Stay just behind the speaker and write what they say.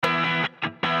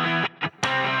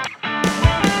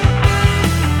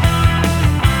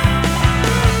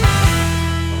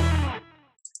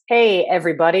Hey,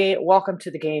 everybody. Welcome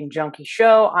to the Game Junkie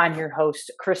Show. I'm your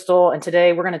host, Crystal, and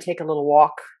today we're going to take a little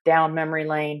walk down memory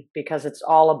lane because it's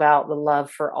all about the love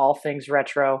for all things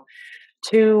retro.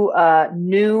 Two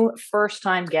new first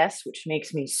time guests, which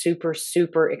makes me super,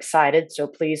 super excited. So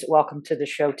please welcome to the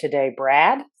show today,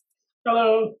 Brad.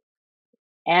 Hello.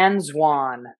 And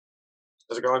Zwan.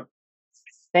 How's it going?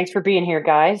 Thanks for being here,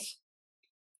 guys.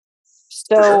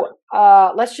 So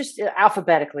let's just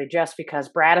alphabetically, just because,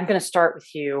 Brad, I'm going to start with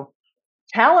you.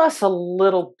 Tell us a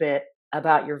little bit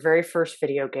about your very first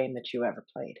video game that you ever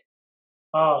played.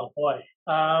 Oh boy.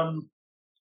 Hard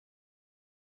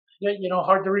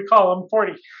to recall. I'm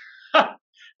 40.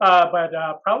 But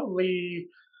probably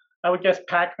I would guess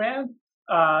Pac-Man.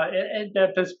 And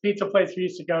at this pizza place we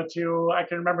used to go to, I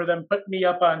can remember them putting me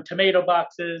up on tomato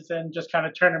boxes and just kind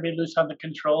of turning me loose on the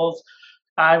controls.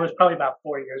 I was probably about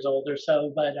 4 years old or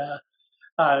so, but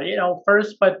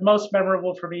first but most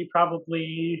memorable for me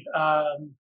probably a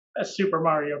Super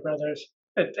Mario Brothers.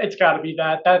 It's got to be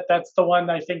that's the one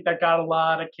I think that got a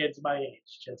lot of kids my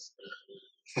age just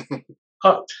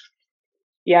hooked.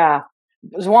 Yeah,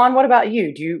 Zwan, what about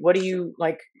you? What do you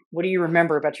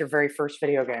remember about your very first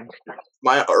video game?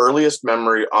 My earliest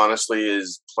memory, honestly,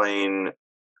 is playing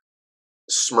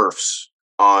Smurfs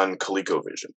on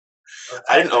ColecoVision.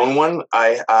 I didn't own one.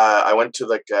 I went to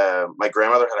my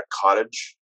grandmother had a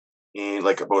cottage in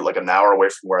about an hour away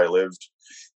from where I lived,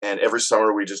 and every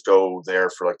summer we just go there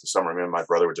for the summer. Me and my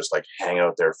brother would just hang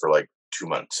out there for 2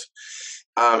 months.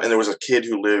 And there was a kid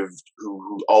who lived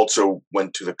who also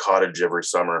went to the cottage every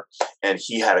summer, and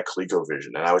he had a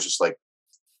ColecoVision, and I was just like,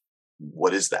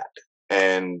 "What is that?"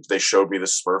 And they showed me the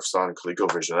Smurfs on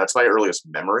ColecoVision. That's my earliest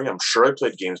memory. I'm sure I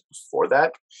played games before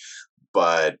that,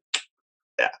 but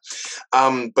yeah.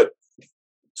 But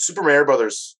Super Mario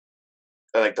Brothers,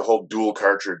 and the whole dual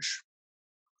cartridge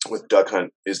with Duck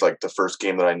Hunt is the first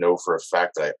game that I know for a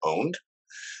fact that I owned,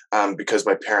 because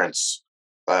my parents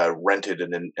rented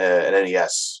an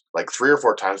NES 3 or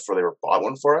 4 times before they ever bought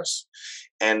one for us,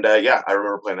 and I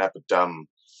remember playing that. But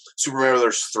Super Mario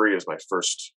Brothers 3 is my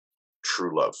first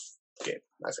true love game,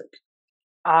 I think.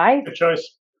 Good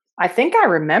choice. I think I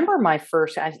remember my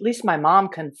first, at least my mom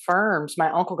confirms,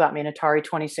 my uncle got me an Atari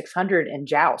 2600 and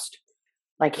Joust.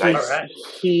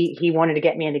 He wanted to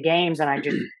get me into games, and I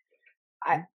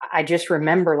just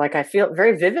remember, I feel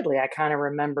very vividly, I kind of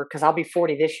remember, because I'll be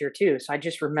 40 this year too, so I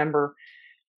just remember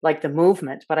the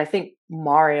movement. But I think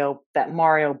that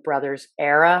Mario Brothers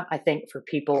era, I think for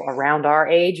people around our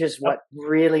age is what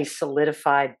really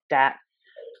solidified that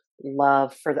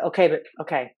love for okay.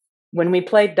 When we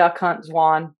played Duck Hunt,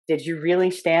 Zwan, did you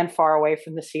really stand far away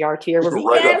from the CRT? Or were we,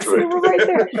 yes, we were right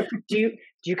there. Do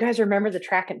you guys remember the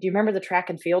track? Do you remember the track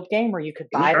and field game where you could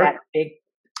buy that big?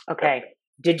 Okay.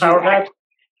 Did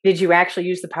you actually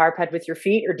use the power pad with your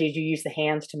feet, or did you use the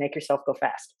hands to make yourself go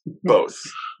fast? Both.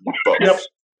 Yep.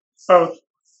 Both.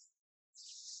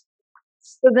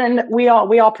 So then we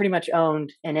all pretty much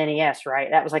owned an NES, right?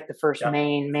 That was the first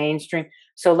mainstream.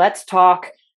 So let's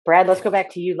talk. Brad, let's go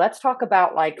back to you. Let's talk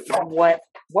about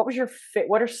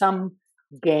what are some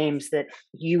games that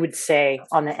you would say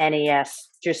on the NES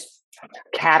just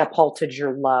catapulted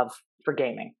your love for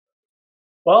gaming?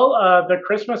 Well, the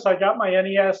Christmas I got my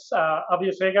NES,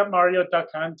 obviously I got Mario Duck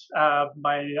Hunt.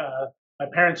 My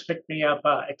parents picked me up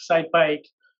Excite Bike,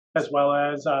 as well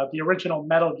as the original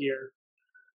Metal Gear,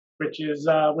 which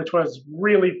was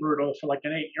really brutal for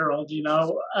an 8-year-old,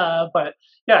 but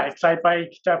yeah, Excite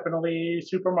Bike, definitely.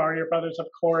 Super Mario Brothers, of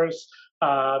course.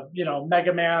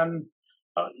 Mega Man,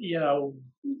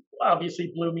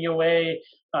 obviously blew me away.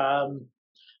 Tons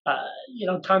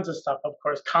of stuff, of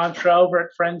course. Contra over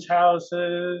at friends'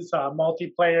 houses,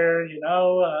 multiplayer,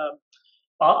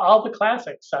 all the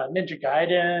classics. Ninja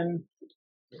Gaiden.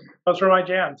 Those were my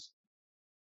jams.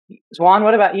 Zwan,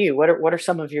 what about you? What are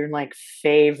some of your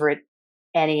favorite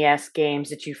NES games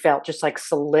that you felt just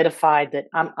solidified that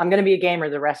I'm going to be a gamer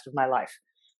the rest of my life?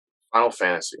 Final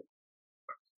Fantasy.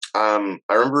 I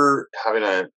remember having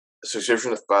a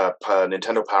subscription with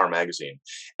Nintendo Power Magazine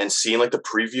and seeing the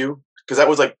preview, because that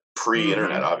was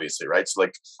pre-internet, obviously, right? So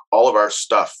all of our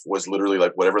stuff was literally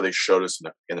whatever they showed us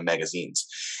in the magazines,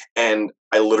 and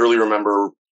I literally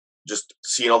remember just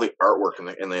seeing all the artwork in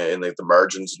the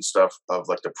margins and stuff of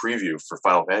the preview for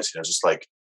Final Fantasy. And I was just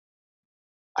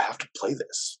I have to play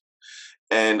this.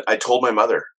 And I told my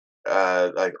mother,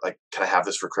 can I have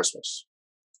this for Christmas?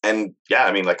 And yeah,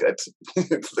 I mean, it's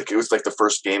it was the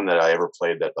first game that I ever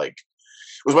played that it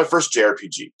was my first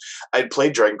JRPG. I'd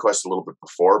played Dragon Quest a little bit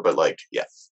before, but yeah.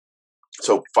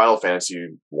 So Final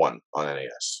Fantasy 1 on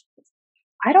NES.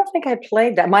 I don't think I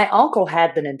played that. My uncle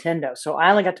had the Nintendo, so I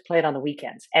only got to play it on the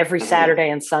weekends. Every Mhm. Saturday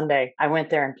and Sunday, I went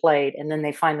there and played, and then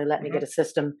they finally let me Hmm. get a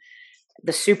system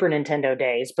the Super Nintendo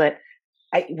days. But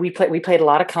we played a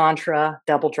lot of Contra,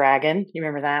 Double Dragon. You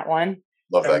remember that one?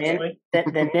 Love that game.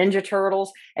 Definitely. The Ninja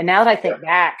Turtles. And now that I Yeah. think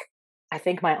back, I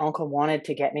think my uncle wanted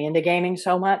to get me into gaming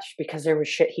so much because there was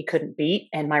shit he couldn't beat,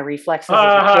 and my reflexes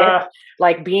as a kid, Uh,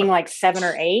 like being like 7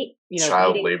 or 8,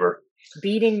 Child labor.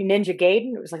 beating Ninja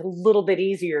Gaiden, it was like a little bit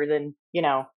easier than,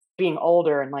 being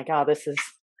older and like, oh, this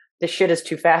shit is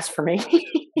too fast for me.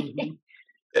 mhm.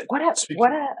 What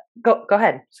a go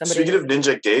ahead. Somebody Speaking of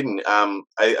Ninja Gaiden,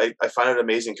 I find it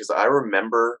amazing because I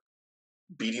remember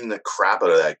beating the crap out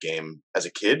of that game as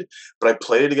a kid, but I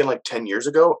played it again like 10 years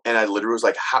ago, and I literally was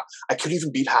like, how I couldn't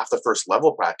even beat half the first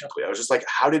level practically. I was just like,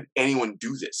 how did anyone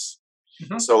do this?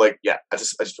 Mhm. So like, yeah, I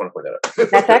just want to point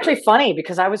That's that out. actually funny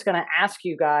because I was going to ask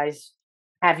you guys,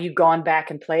 have you gone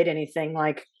back and played anything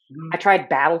like I Mhm. tried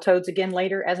Battletoads again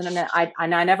later as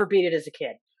I never beat it as a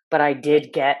kid, but I Yeah.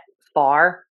 did get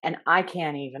far, and I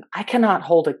cannot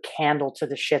hold a candle to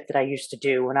the shit that I used to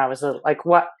do when I was little. Like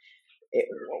eh,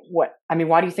 I mean,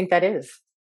 why do you think that is?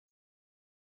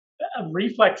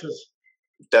 Reflexes.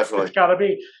 It's Definitely. got to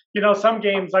be. Some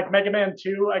games like Mega Man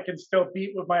 2, I can still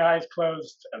beat with my eyes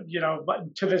closed,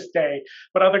 but to this day.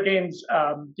 But other games,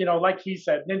 like he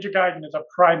said, Ninja Gaiden is a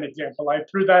prime example. I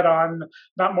threw that on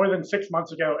not more than 6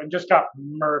 months ago and just got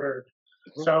murdered.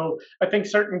 Mhm. So I think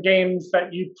certain games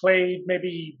that you played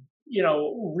maybe,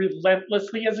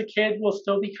 relentlessly as a kid will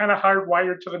still be kind of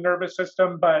hardwired to the nervous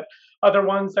system. But other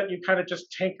ones that you kind of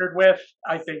just tinkered with,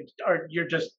 I think, you're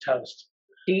just toast.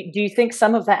 Do you think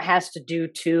some of that has to do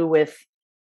too with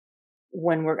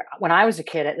when I was a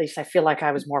kid, at least I feel like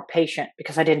I was more patient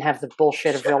because I didn't have the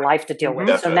bullshit of Yeah, real life to deal with.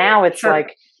 Hmm. So definitely. now it's Sure.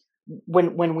 like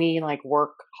when we like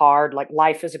work hard, like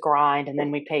life is a grind and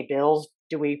then we pay bills,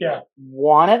 do we Yeah.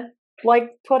 want to like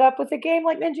put up with a game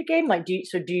like Ninja Game? Like do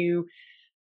you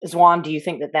Zwan, do you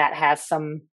think that has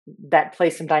that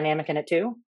plays some dynamic in it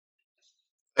too?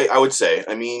 I would say.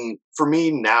 I mean, for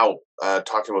me now,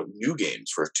 talking about new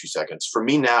games for 2 seconds. For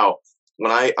me now,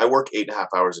 when I work 8.5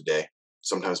 hours a day,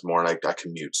 sometimes more, and I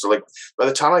commute. So like, by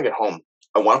the time I get home,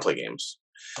 I want to play games,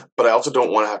 but I also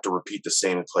don't want to have to repeat the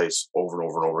same place over and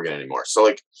over and over again anymore. So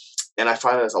like, and I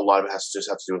find that a lot of it have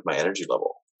to do with my energy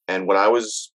level. And when I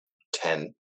was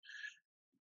 10,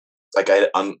 like I had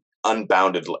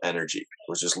unbounded energy. It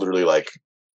was just literally like,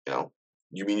 you know,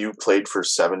 you mean you played for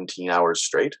 17 hours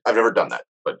straight? I've never done that,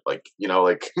 but like,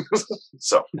 like,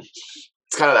 so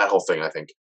it's kind of that whole thing, I think.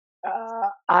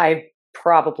 I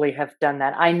probably have done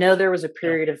that. I know there was a Yeah.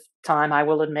 period of time, I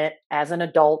will admit, as an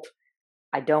adult,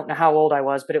 I don't know how old I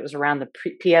was, but it was around the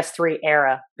PS3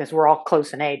 era because we're all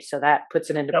close in age, so that puts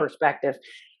it into Yep. perspective.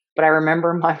 But I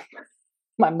remember my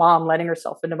mom letting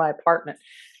herself into my apartment,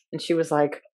 and she was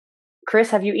like, "Chris,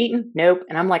 have you eaten?" Nope.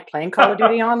 And I'm like playing Call of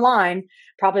Duty online,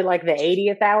 probably like the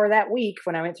 80th hour that week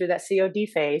when I went through that COD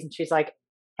phase, and she's like,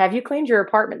 "Have you cleaned your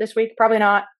apartment this week?" Probably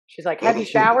not. She's like, "Have you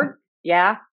showered?"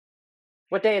 Yeah.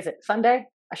 What day is it? Sunday?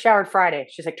 I showered Friday.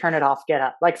 She's like, turn it off, get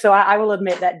up. Like, so I will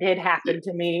admit that did Yeah, happen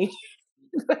to me.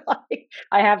 Like,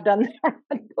 I have done that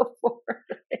before.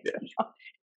 yeah.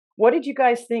 What did you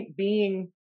guys think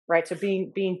being right? So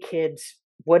being kids,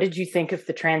 what did you think of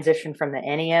the transition from the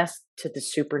NES to the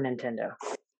Super Nintendo?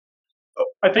 Oh,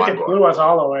 I think mind it blowing. blew us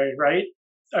all away, right?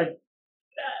 I,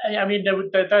 I mean,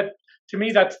 that to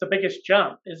me, that's the biggest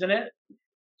jump, isn't it?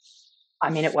 I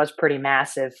mean, it was pretty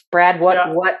massive. Brad,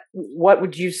 Yeah. what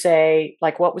would you say?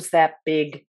 Like, what was that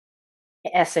big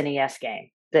SNES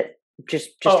game that just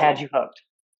had Oh, you hooked?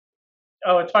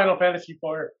 it's Final Fantasy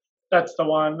IV. That's the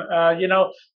one.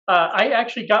 I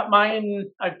actually got mine.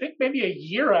 I think maybe a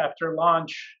year after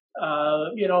launch.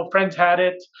 Friends had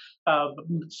it.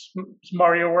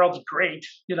 Mario World's great.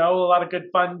 A lot of good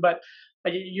fun. But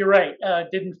you're right.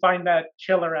 Didn't find that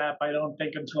killer app. I don't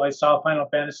think until I saw Final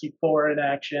Fantasy IV in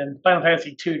action. Final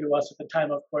Fantasy II to us at the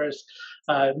time, of course.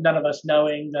 None of us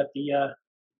knowing that the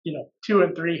 2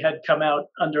 and 3 had come out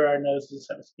under our noses,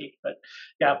 so to speak. But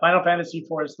yeah, Final Fantasy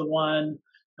IV is the one.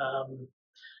 Um,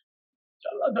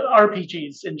 the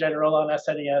RPGs in general on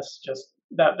SNES, just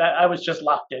that I was just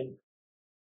locked in.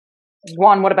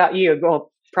 Juan, what about you?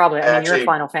 Well, probably. I mean, you're a Actually,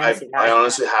 Final I Fantasy I guy.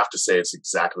 honestly have to say it's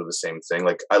exactly the same thing.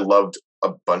 Like I loved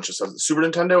a bunch of stuff. Super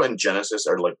Nintendo and Genesis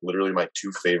are like literally my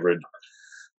two favorite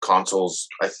consoles.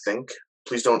 I think.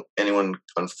 Please don't anyone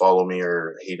unfollow me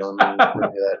or hate on me for any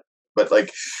of that. But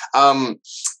like, um,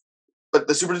 but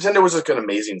the Super Nintendo was like an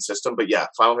amazing system. But yeah,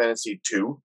 Final Fantasy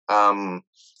two,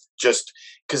 just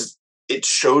because it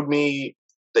showed me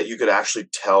that you could actually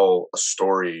tell a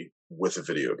story with a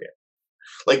video game.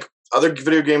 Like other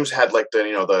video games had like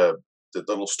the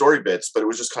little story bits, but it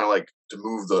was just kind of like to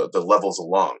move the levels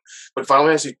along. But Final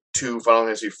Fantasy 2, Final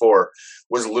Fantasy 4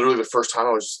 was literally the first time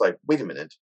I was just like, wait a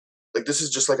minute, like this is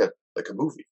just like a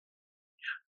movie.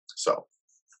 So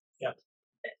yeah,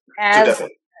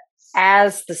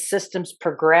 as the systems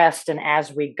progressed and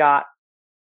as we got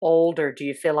older, do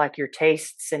you feel like your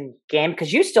tastes in game,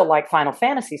 because you still like Final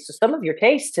Fantasy, so some of your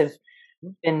tastes have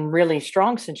been really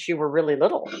strong since you were really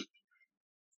little?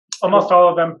 Almost all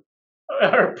of them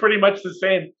are pretty much the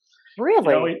same.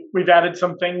 Really? We've added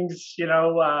some things,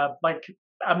 like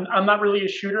I'm not really a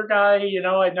shooter guy,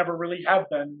 I never really have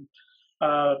been.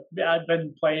 I've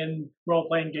been playing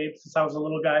role-playing games since I was a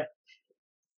little guy.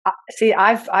 See,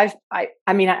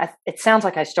 it sounds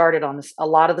like I started on a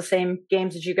lot of the same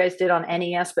games that you guys did on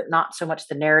NES, but not so much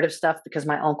the narrative stuff, because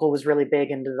my uncle was really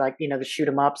big into the shoot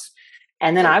 'em ups.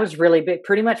 And then I was really big,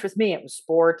 pretty much with me, it was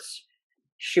sports,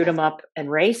 shoot 'em up,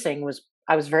 and racing.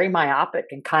 I was very myopic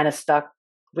and kind of stuck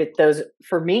with those.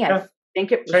 For me, I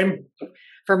think it was, same.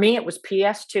 For me, it was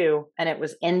PS2, and it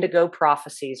was Indigo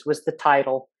Prophecies was the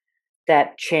title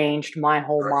that changed my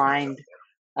whole mind.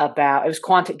 It was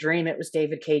Quantic Dream. It was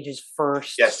David Cage's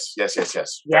first. Yes.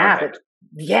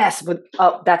 Yeah, but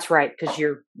that's right, because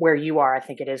you're where you are. I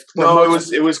think it is. No,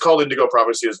 it was called Indigo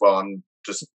Prophecy as well. I'm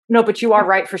just no, but you are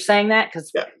right for saying that,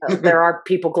 because there are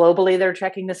people globally that are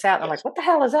checking this out. And I'm like, what the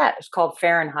hell is that? It's called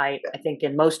Fahrenheit. I think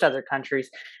in most other countries,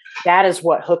 that is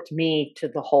what hooked me to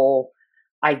the whole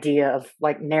idea of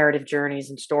like narrative journeys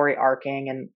and story arcing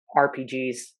and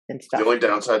RPGs and stuff. The only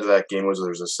downside to that game was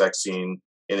there's a sex scene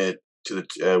in it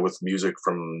with music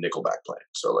from Nickelback playing.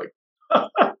 So like,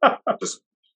 just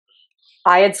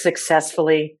I had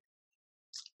successfully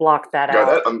blocked that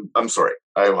out. I'm sorry.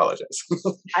 I apologize.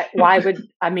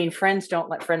 Friends don't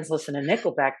let friends listen to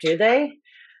Nickelback, do they?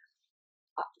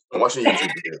 I'm watching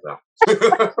YouTube videos now.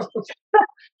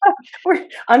 We're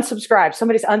unsubscribed.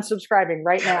 Somebody's unsubscribing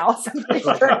right now.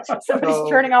 Somebody's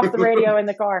turning off the radio in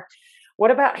the car.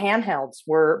 What about handhelds?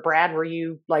 Were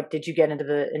you like? Did you get into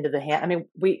the hand?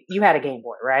 You had a Game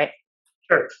Boy, right?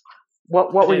 Sure.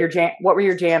 What were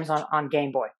your jams on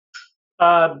Game Boy?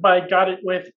 I got it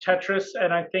with Tetris,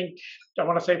 and I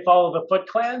want to say Follow the Foot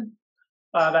Clan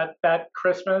that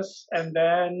Christmas, and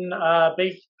then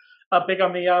big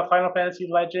on the Final Fantasy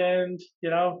Legend,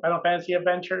 Final Fantasy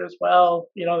Adventure as well.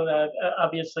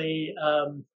 Obviously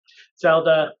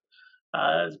Zelda.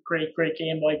 Great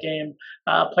Game Boy game.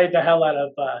 Played the hell out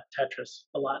of Tetris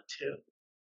a lot too.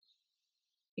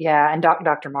 Yeah, and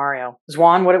Dr. Mario.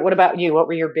 Zwan, what about you? What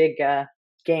were your big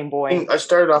Game Boy? I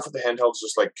started off with the handhelds,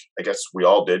 just like I guess we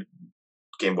all did.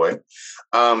 Game Boy.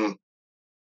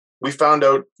 We found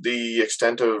out the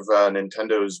extent of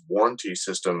Nintendo's warranty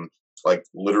system, like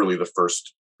literally the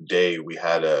first day we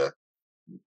had a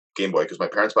Game Boy, because my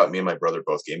parents bought me and my brother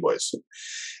both Game Boys,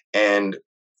 and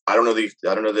I don't know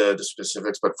the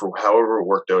specifics, but for however it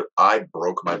worked out, I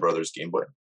broke my brother's Game Boy,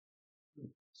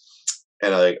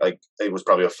 and it was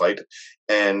probably a fight,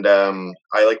 and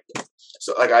I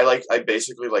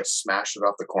basically smashed it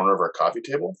off the corner of our coffee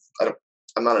table.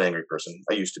 I'm not an angry person.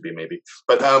 I used to be, maybe,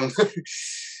 but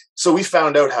so we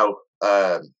found out how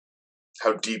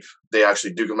deep they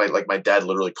actually do. My dad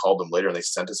literally called them later, and they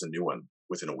sent us a new one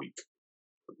within a week,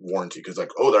 warranty, because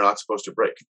they're not supposed to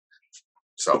break.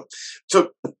 So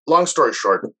long story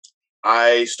short,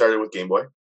 I started with Game Boy,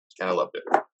 and I loved it.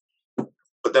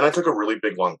 But then I took a really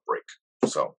big, long break.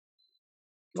 So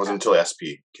it wasn't until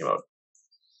SP came out.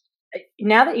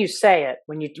 Now that you say it,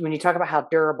 when you talk about how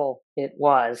durable it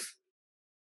was,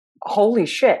 holy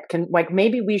shit!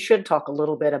 Maybe we should talk a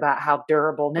little bit about how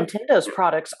durable Nintendo's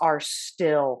products are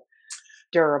still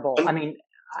durable.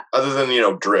 Other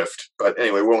than drift, but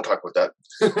anyway, we won't talk about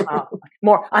that.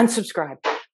 More unsubscribe.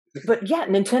 But yeah,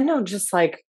 Nintendo just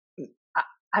I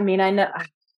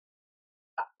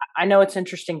know it's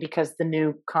interesting because the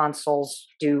new consoles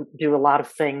do a lot of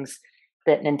things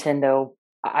that Nintendo.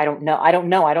 I don't know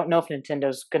if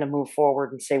Nintendo's going to move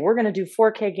forward and say we're going to do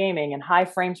 4K gaming and high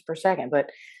frames per second, but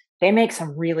they make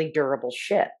some really durable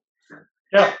shit.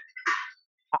 Yeah,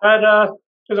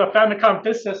 there's a Famicom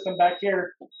Disk System back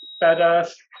here that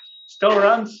still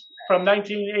runs from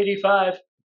 1985,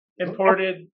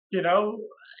 imported.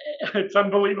 It's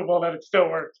unbelievable that it still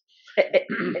works.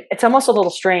 It's almost a little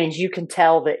strange. You can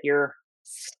tell that you're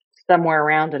somewhere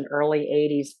around an early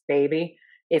 80s baby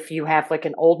if you have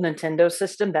an old Nintendo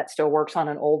system that still works on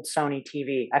an old Sony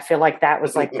TV. I feel like that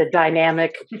was the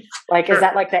dynamic. Sure. Is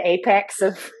that the apex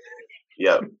of?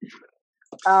 Yeah.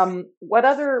 What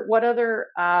other?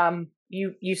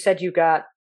 You said you got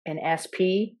an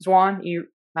SP, Zwan.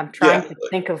 I'm trying Yeah. to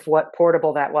think of what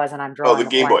portable that was, and I'm Oh, the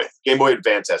drawing a blank. Game Boy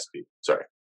Advance SP. Sorry.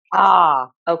 Ah,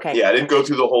 okay. Yeah, I didn't go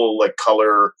through the whole like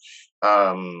color,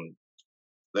 um,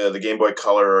 the Game Boy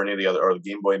Color or any of the other, or the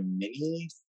Game Boy Mini,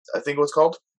 I think it was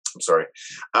called. I'm sorry,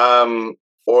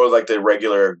 or like the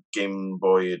regular Game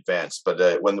Boy Advance.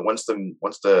 But once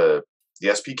the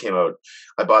SP came out,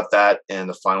 I bought that and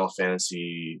the Final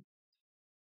Fantasy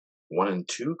 1 and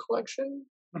 2 collection.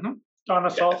 Mm-hmm. Dawn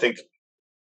of Yeah, Souls. I think.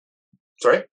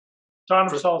 Sorry.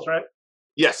 Dawn of Souls, right?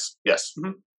 Yes. Yes.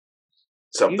 Mm-hmm.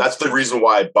 So that's the reason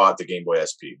why I bought the Game Boy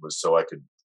SP, was so I could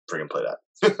friggin' play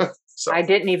that. So I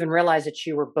didn't even realize that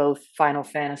you were both Final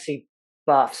Fantasy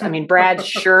buffs. I mean, Brad's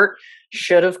shirt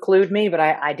should have clued me, but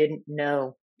I didn't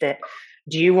know that.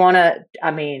 Do you want to?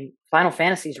 I mean, Final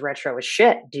Fantasy's retro as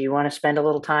shit. Do you want to spend a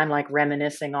little time like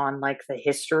reminiscing on like the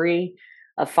history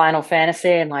of Final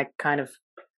Fantasy and like kind of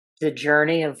the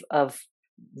journey of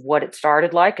what it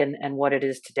started like and what it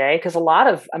is today? Because a lot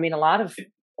of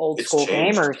old it's school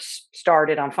changed. gamers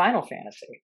started on Final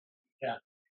Fantasy. Yeah.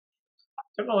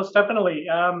 Most definitely.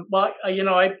 Well,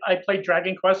 I played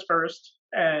Dragon Quest first,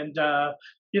 and I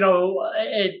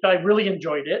really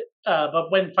enjoyed it.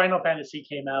 But when Final Fantasy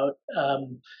came out,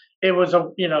 it was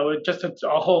just a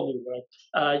whole new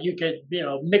world. You could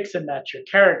mix and match your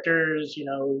characters.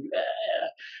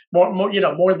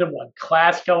 More than one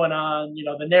class going on.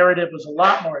 The narrative was a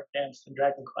lot more advanced than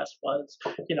Dragon Quest was.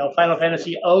 Final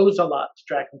Fantasy owes a lot to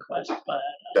Dragon Quest, but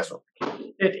Definitely.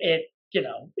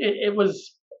 it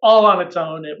was all on its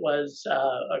own. It was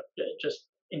just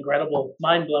incredible,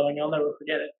 mind blowing. I'll never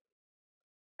forget it.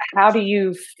 How do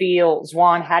you feel,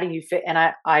 Zwan? How do you fit? And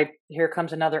I here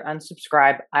comes another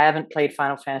unsubscribe. I haven't played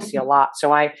Final Fantasy a lot,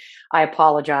 so I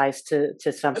apologize to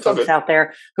some It's all folks good. out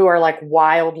there who are like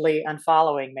wildly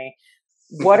unfollowing me.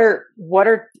 What are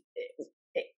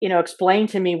explain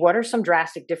to me, what are some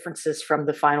drastic differences from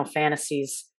the Final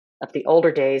Fantasies of the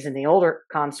older days and the older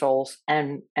consoles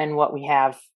and what we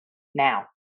have now?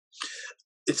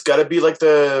 It's got to be like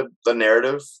the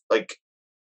narrative, like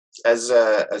as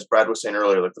Brad was saying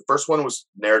earlier, like the first one was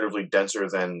narratively denser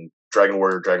than Dragon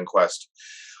Warrior, Dragon Quest,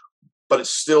 but it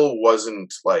still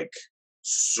wasn't like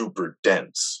super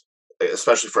dense,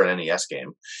 especially for an NES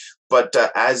game. But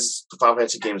as the Final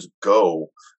Fantasy games go,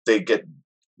 they get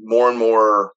more and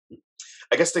more.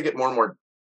 I guess they get more and more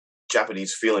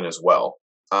Japanese feeling as well,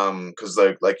 because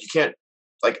like you can't.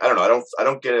 Like I don't know, I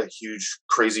don't get a huge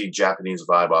crazy Japanese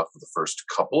vibe off of the first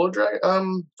couple of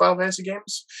Final Fantasy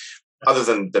games, other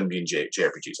than them being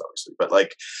JRPGs, obviously. But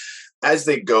like as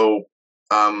they go,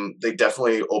 they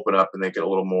definitely open up and they get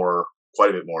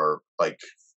quite a bit more like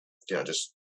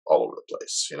just all over the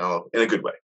place, in a good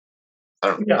way. I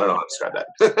don't know how to describe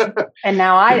that. And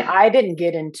now I didn't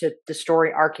get into the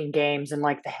story arcing games and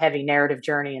like the heavy narrative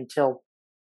journey until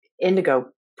Indigo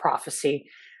Prophecy.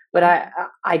 But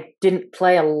I didn't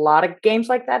play a lot of games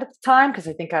like that at the time because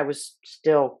I think I was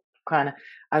still I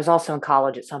was also in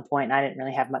college at some point and I didn't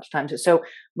really have much time to. So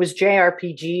was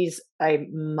JRPGs a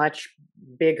much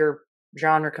bigger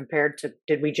genre compared to,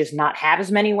 did we just not have as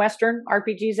many Western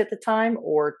RPGs at the time?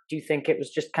 Or do you think it was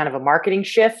just kind of a marketing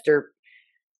shift? Or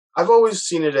I've always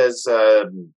seen it as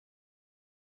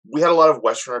we had a lot of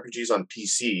Western RPGs on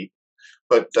PC,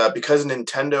 but because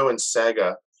Nintendo and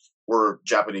Sega were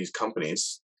Japanese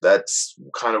companies, that's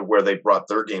kind of where they brought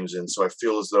their games in. So I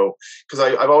feel as though, because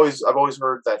I've always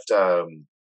heard that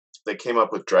they came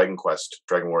up with Dragon Quest,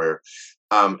 Dragon Warrior,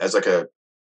 as like a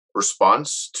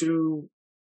response to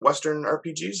Western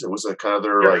RPGs. It was like kind of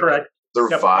their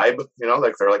vibe,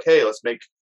 like they're like, hey, let's make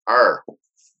our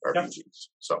RPGs.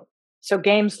 So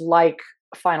games like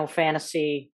Final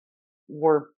Fantasy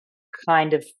were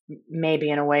kind of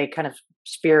maybe in a way kind of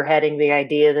spearheading the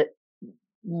idea that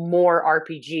more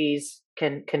RPGs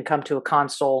can come to a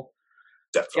console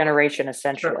generation,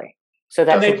 essentially. Sure. So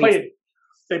that they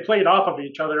played off of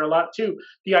each other a lot too.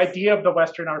 The idea of the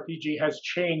Western RPG has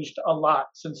changed a lot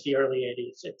since the early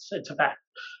 '80s. It's a fact.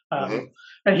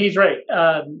 And he's right.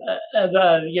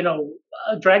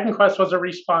 Dragon Quest was a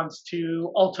response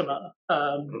to Ultima,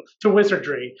 to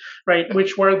Wizardry, right?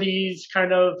 Which were these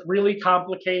kind of really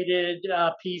complicated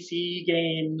PC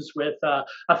games with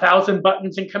 1,000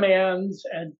 buttons and commands.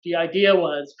 And the idea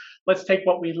was, let's take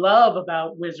what we love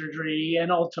about Wizardry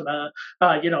and Ultima,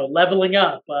 leveling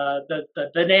up,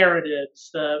 the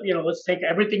narratives, let's take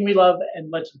everything we love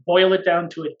and let's boil it down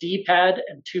to a D-pad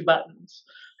and 2 buttons.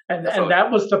 And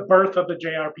that was the birth of the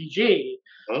JRPG.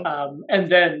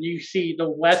 And then you see the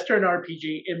Western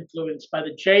RPG influenced by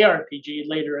the JRPG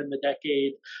later in the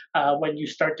decade, when you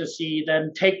start to see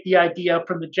them take the idea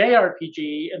from the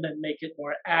JRPG and then make it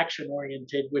more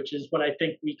action-oriented, which is what I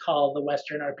think we call the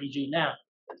Western RPG now.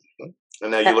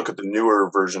 And now you look at the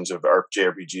newer versions of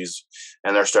JRPGs,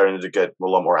 and they're starting to get a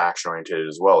lot more action oriented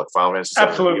as well, like Final Fantasy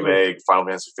VII Remake, Final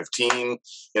Fantasy 15.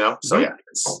 So yeah,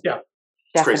 it's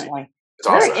crazy. Definitely. It's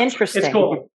Very awesome. interesting. It's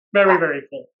cool. Very, very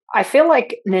cool. I feel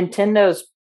like Nintendo's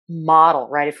model,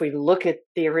 right? If we look at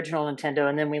the original Nintendo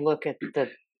and then we look at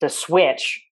the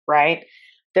Switch, right?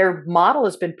 Their model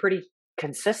has been pretty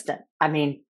consistent. I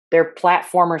mean, their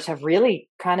platformers have really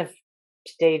kind of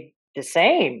stayed the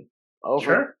same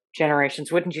over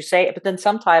generations, wouldn't you say? But then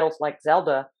some titles like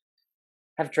Zelda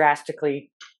have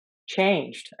drastically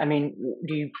changed. I mean,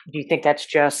 do you think that's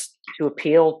just to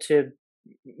appeal to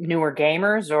newer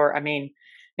gamers? Or, I mean,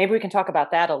 maybe we can talk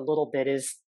about that a little bit.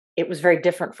 It was very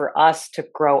different for us to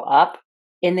grow up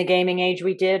in the gaming age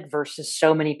we did versus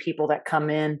so many people that come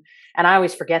in. And I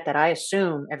always forget that. I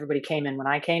assume everybody came in when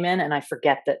I came in, and I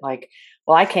forget that, like,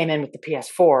 well, I came in with the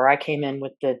PS4, I came in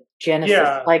with the Genesis.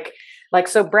 Yeah. Like,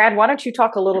 so Brad, why don't you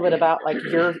talk a little bit about like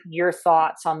your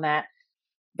thoughts on that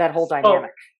whole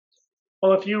dynamic?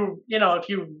 Well, if you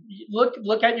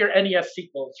look at your NES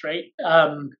sequels, right?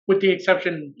 With the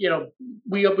exception,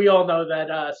 we all know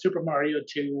that Super Mario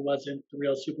 2 wasn't the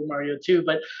real Super Mario 2,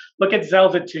 but look at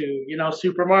Zelda 2,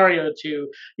 Super Mario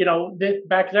 2.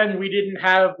 Back then we didn't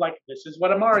have like, this is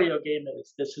what a Mario game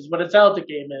is, this is what a Zelda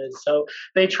game is. So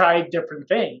they tried different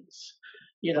things.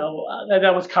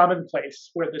 That was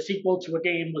commonplace, where the sequel to a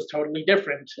game was totally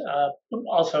different.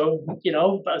 Also,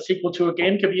 a sequel to a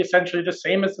game could be essentially the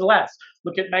same as the last.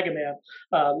 Look at Mega Man.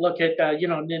 Look at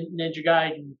Ninja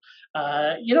Gaiden.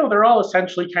 They're all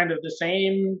essentially kind of the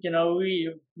same.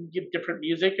 You give different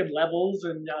music and levels,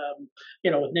 and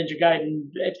with Ninja Gaiden,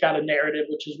 it's got a narrative,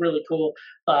 which is really cool.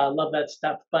 Love that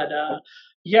stuff. But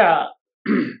yeah.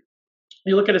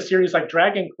 You look at a series like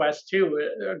Dragon Quest too.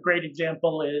 A great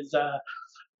example is,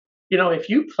 if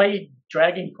you played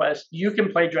Dragon Quest, you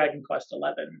can play Dragon Quest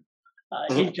 11.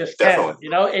 You just can.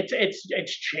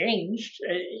 It's changed.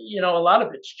 A lot of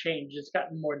it's changed. It's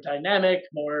gotten more dynamic,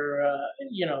 more.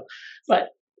 But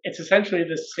it's essentially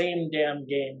the same damn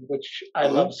game, which I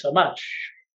love so much.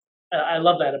 I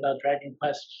love that about Dragon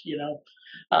Quest.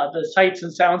 The sights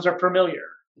and sounds are familiar.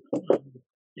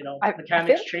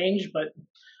 Mechanics change, but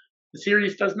the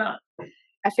series does not.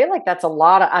 I feel like that's a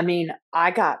lot of, I mean, I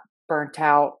got burnt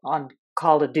out on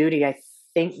Call of Duty, I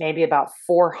think maybe about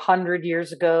 400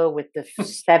 years ago with the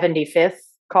 75th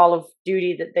Call of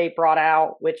Duty that they brought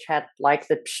out, which had like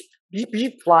the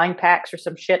flying packs or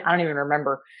some shit. I don't even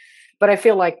remember. But I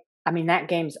feel like, I mean, that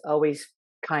game's always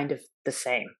kind of the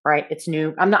same, right? It's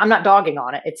new. I'm not dogging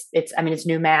on it. It's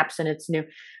new maps and it's new.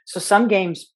 So some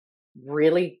games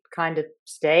really kind of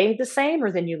stay the same,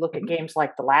 or then you look at games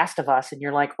like The Last of Us and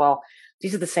you're like, well,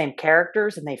 these are the same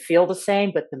characters and they feel the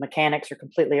same, but the mechanics are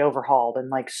completely overhauled, and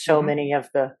like so many of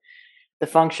the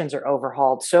functions are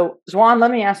overhauled. So Zwan,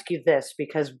 let me ask you this,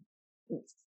 because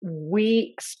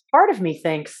part of me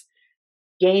thinks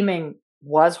gaming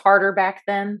was harder back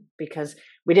then because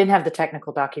we didn't have the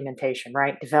technical documentation,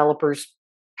 right? Developers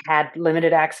had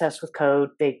limited access with code.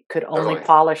 They could only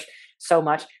polish so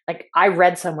much. Like, I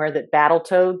read somewhere that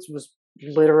Battletoads was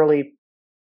literally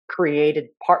created,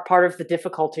 part of the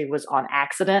difficulty was on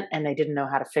accident, and they didn't know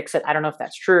how to fix it. I don't know if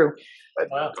that's true.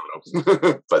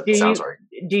 But it sounds right.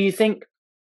 Do you think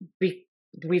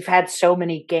we've had so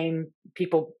many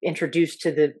people introduced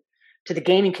to the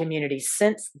gaming community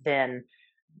since then?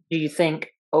 Do you think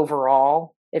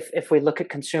overall, if we look at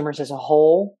consumers as a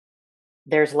whole,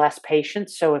 there's less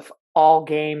patience? So if all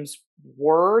games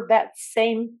were that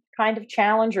same kind of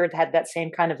challenge, or it had that same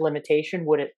kind of limitation,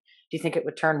 do you think it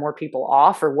would turn more people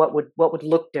off, or what would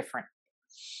look different?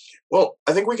 Well,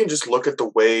 I think we can just look at the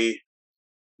way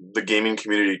the gaming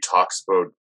community talks about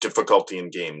difficulty in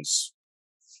games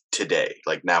today,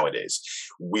 like nowadays.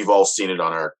 We've all seen it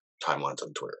on our timelines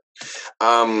on Twitter.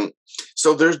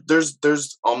 So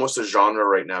there's almost a genre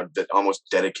right now that almost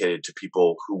dedicated to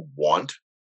people who want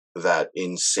that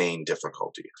insane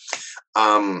difficulty.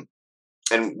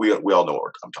 And we all know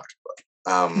what I'm talking about.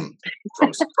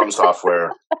 From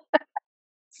software,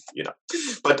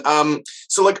 But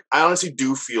so like, I honestly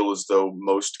do feel as though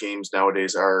most games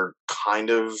nowadays are kind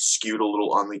of skewed a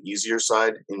little on the easier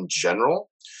side in general.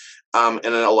 And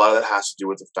then a lot of that has to do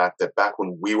with the fact that back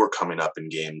when we were coming up in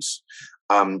games,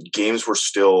 games were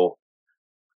still,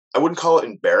 I wouldn't call it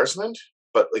embarrassment,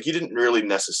 but like, you didn't really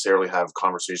necessarily have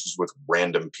conversations with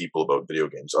random people about video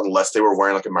games unless they were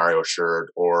wearing like a Mario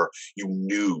shirt or you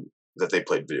knew that they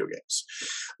played video games.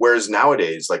 Whereas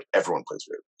nowadays, like, everyone plays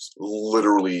video games.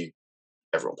 Literally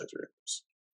everyone plays video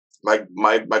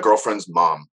games. My girlfriend's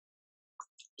mom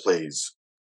plays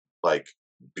like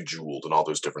Bejeweled and all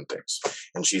those different things.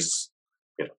 And she's,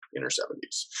 in her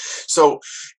 70s. So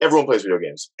everyone plays video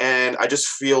games, and I just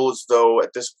feel as though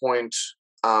at this point,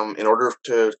 in order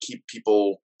to keep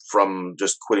people from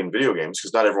just quitting video games,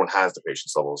 because not everyone has the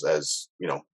patience levels as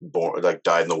like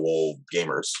dyed in the wool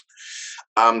gamers.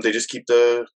 They just keep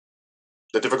the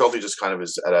difficulty just kind of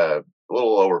is at a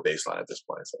little lower baseline at this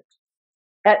point, I think.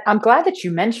 I'm glad that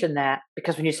you mentioned that,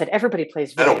 because when you said everybody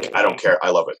plays video games, I don't care.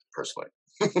 I love it personally.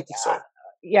 So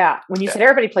yeah, when you said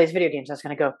everybody plays video games, I was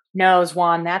going to go, no,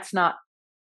 Zwan, that's not.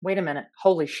 Wait a minute,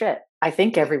 holy shit! I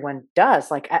think everyone does.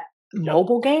 Like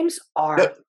mobile games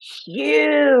are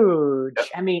huge. Yep.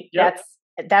 I mean,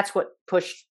 that's what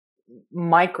pushed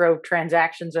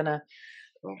microtransactions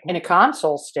in a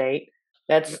console state.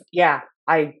 That's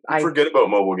I forget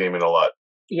about mobile gaming a lot.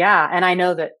 Yeah, and I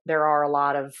know that there are a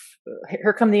lot of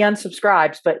here come the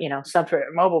unsubscribes, but some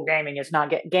mobile gaming is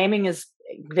not gaming is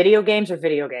video games are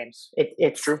video games.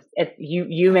 It's true.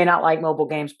 You may not like mobile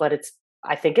games, but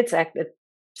I think it's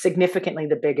significantly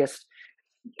the biggest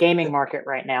gaming market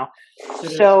right now.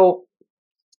 So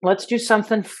let's do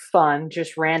something fun,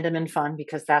 just random and fun,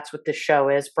 because that's what this show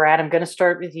is. Brad, I'm going to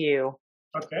start with you.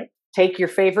 Okay. Take your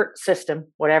favorite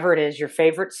system, whatever it is, your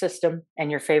favorite system and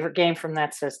your favorite game from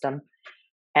that system.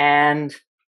 And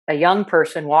a young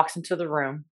person walks into the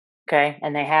room, okay,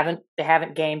 and they haven't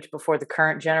gamed before the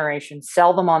current generation.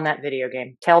 Sell them on that video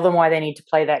game. Tell them why they need to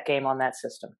play that game on that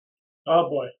system. Oh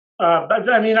boy. But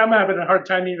I mean, I'm having a hard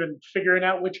time even figuring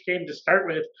out which game to start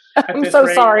with. I'm so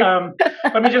sorry.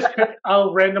 Let me just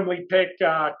I'll randomly pick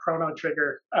Chrono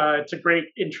Trigger. It's a great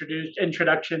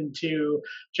introduction to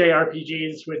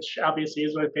JRPGs, which obviously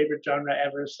is my favorite genre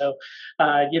ever. So,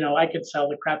 I could sell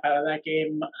the crap out of that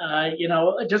game.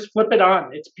 Just flip it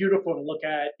on. It's beautiful to look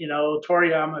at.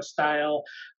 Toriyama style.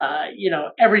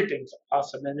 Everything's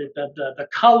awesome, and the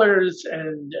colors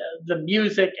and the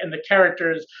music and the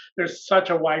characters. There's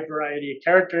such a wide variety of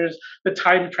characters. The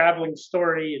time traveling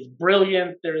story is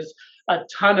brilliant. There's a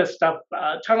ton of stuff,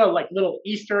 a ton of like little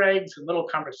Easter eggs and little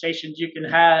conversations you can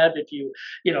have if you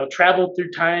travel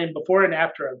through time before and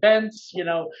after events.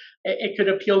 It could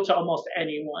appeal to almost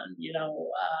anyone.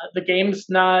 The game's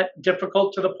not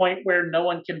difficult to the point where no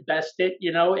one can best it.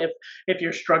 If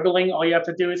you're struggling, all you have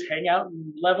to do is hang out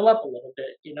and level up a little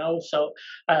bit. So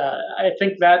I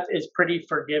think that is pretty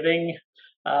forgiving.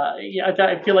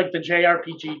 I feel like the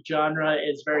JRPG genre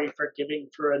is very forgiving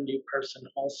for a new person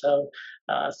also,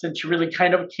 since you really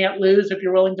kind of can't lose if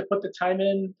you're willing to put the time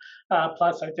in.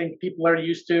 Plus, I think people are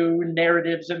used to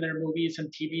narratives in their movies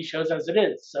and TV shows as it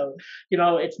is. So,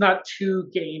 it's not too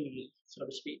gamey, so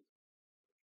to speak.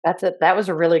 That's it. That was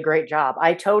a really great job.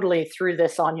 I totally threw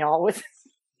this on y'all with.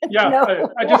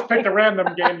 I just picked a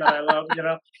random game that I love,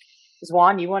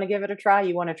 Zwan, you want to give it a try?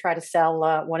 You want to try to sell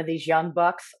one of these young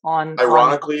bucks on?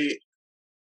 Ironically,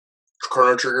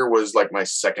 Chrono Trigger was like my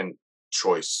second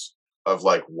choice of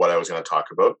like what I was going to talk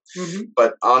about. Mm-hmm.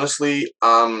 But honestly,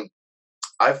 I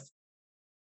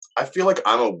feel like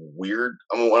I'm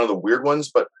one of the weird ones.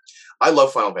 But I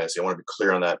love Final Fantasy. I want to be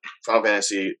clear on that. Final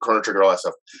Fantasy, Chrono Trigger, all that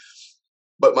stuff.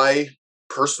 But my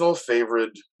personal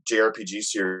favorite JRPG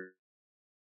series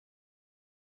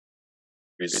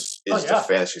is the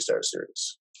Phantasy Star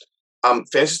series.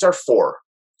 Phantasy Star 4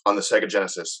 on the Sega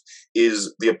Genesis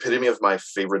is the epitome of my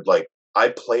favorite. Like, I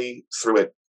play through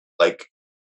it like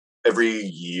every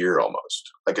year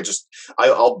almost. Like,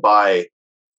 I'll buy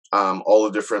all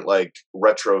the different like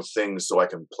retro things so I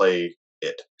can play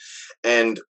it.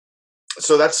 And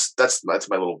so that's my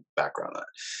little background on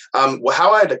it.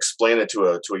 How I'd explain it to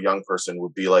a young person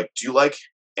would be like, do you like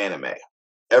anime?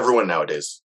 Everyone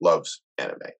nowadays loves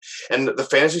anime. And the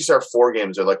Phantasy Star 4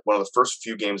 games are like one of the first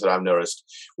few games that I've noticed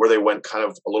where they went kind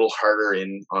of a little harder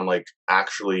in on like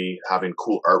actually having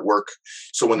cool artwork.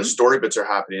 So when the story bits are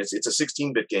happening, it's a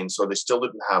 16-bit game, so they still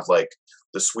didn't have like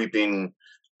the sweeping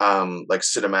like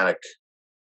cinematic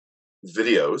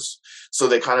videos. So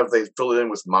they filled it in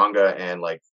with manga and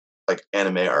like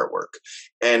anime artwork.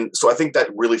 And so I think that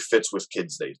really fits with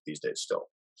kids these days still.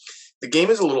 The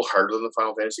game is a little harder than the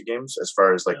Final Fantasy games as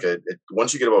far as like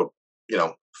once you get about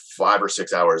 5 or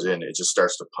 6 hours in, it just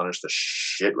starts to punish the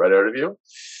shit right out of you,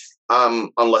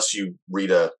 unless you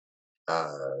read a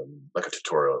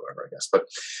tutorial or whatever, I guess. But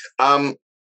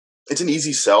it's an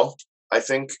easy sell, I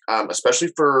think, especially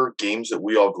for games that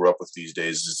we all grew up with these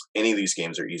days. Any of these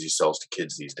games are easy sells to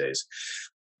kids these days.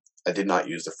 I did not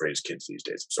use the phrase "kids these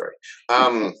days."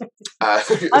 I'm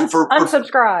sorry.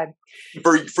 Unsubscribe.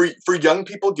 For young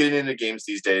people getting into games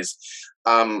these days,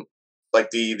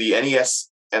 like the NES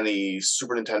and the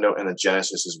Super Nintendo and the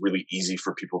Genesis is really easy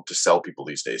for people to sell people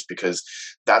these days because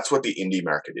that's what the indie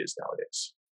market is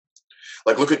nowadays.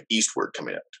 Like, look at Eastward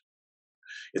coming out.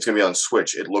 It's going to be on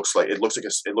Switch. It looks like a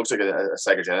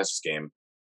Sega Genesis game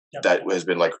Yep. that has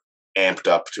been like amped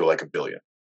up to like 1 billion.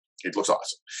 It looks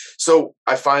awesome. So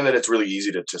I find that it's really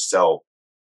easy to sell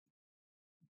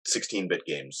 16-bit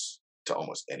games to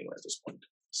almost anyone at this point.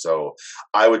 So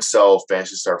I would sell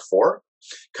Phantasy Star 4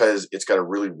 because it's got a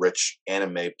really rich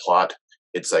anime plot.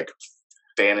 It's like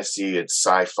fantasy, it's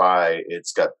sci-fi,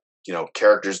 it's got,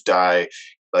 characters die,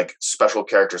 like special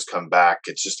characters come back.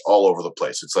 It's just all over the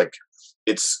place.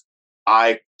 It's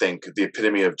I think the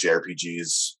epitome of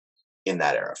JRPGs in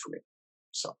that era for me.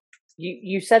 So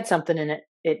you said something and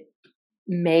it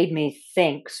made me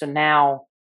think. So now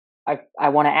I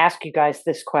want to ask you guys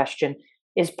this question.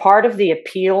 Is part of the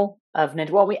appeal of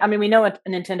Nintendo, well, we know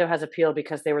Nintendo has appeal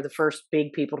because they were the first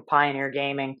big people to pioneer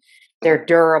gaming. They're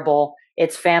durable.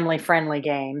 It's family-friendly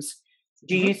games.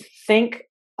 Do you think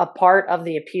a part of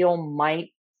the appeal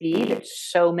might be that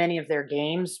so many of their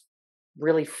games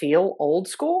really feel old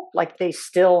school? Like they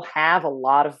still have a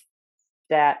lot of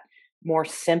that more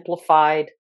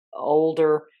simplified,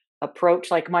 older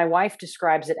approach. Like my wife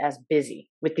describes it as busy.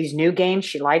 With these new games,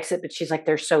 she likes it, but she's like,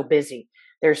 they're so busy.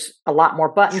 There's a lot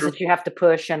more buttons that you have to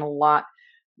push and a lot,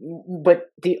 but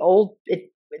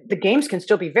the games can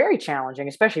still be very challenging,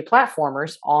 especially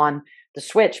platformers on the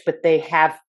Switch, but they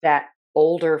have that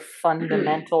older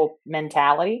fundamental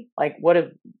mentality. Like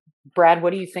Brad,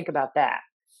 what do you think about that?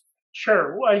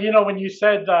 Sure. Well, when you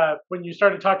said when you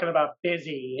started talking about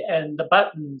busy and the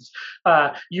buttons,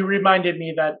 you reminded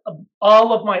me that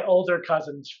all of my older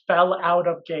cousins fell out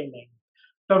of gaming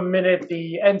the minute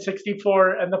the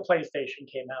N64 and the PlayStation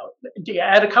came out. You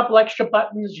add a couple extra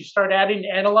buttons, you start adding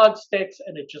analog sticks,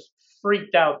 and it just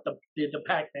freaked out the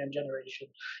Pac-Man generation.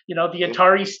 The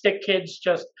Atari stick kids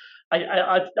just.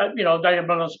 I'm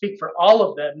going to speak for all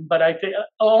of them, but I think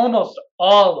almost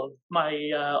all of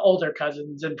my older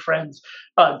cousins and friends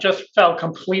just fell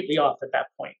completely off at that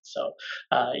point. So,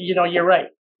 you're right.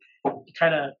 You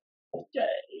kind of,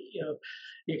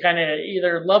 you kind of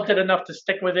either loved it enough to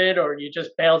stick with it, or you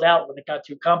just bailed out when it got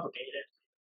too complicated.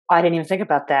 I didn't even think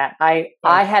about that. I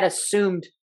had assumed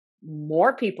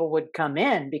more people would come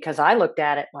in because I looked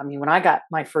at it. I mean, when I got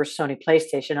my first Sony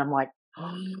PlayStation, I'm like,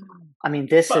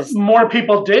 this is more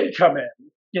people did come in,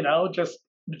 just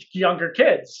younger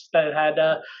kids that had,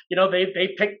 they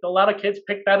picked, a lot of kids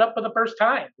picked that up for the first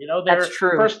time. That's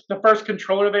true. The first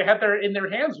controller they had in their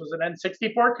hands was an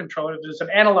N64 controller. There's an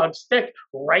analog stick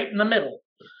right in the middle.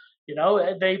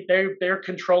 They're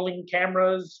controlling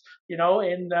cameras,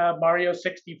 in Mario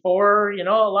 64. A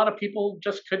lot of people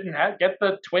just couldn't get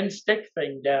the twin stick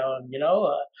thing down.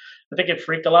 I think it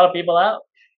freaked a lot of people out.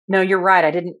 No, you're right.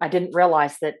 I didn't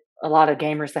realize that a lot of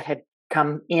gamers that had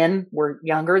come in were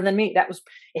younger than me.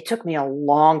 It took me a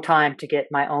long time to get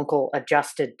my uncle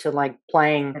adjusted to like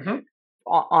playing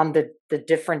on the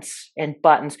difference in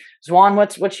buttons. Zwan,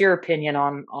 what's your opinion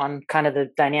on kind of the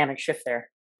dynamic shift there?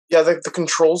 Yeah, the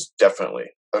controls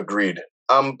definitely agreed.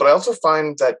 But I also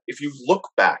find that if you look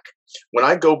back, when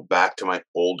I go back to my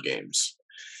old games,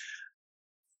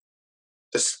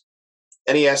 this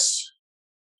NES,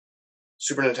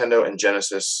 Super Nintendo, and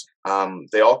Genesis,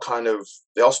 they all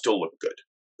still look good.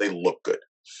 They look good.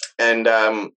 And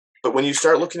but when you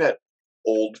start looking at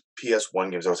old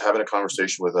PS1 games, I was having a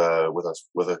conversation with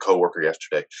a coworker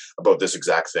yesterday about this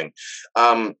exact thing.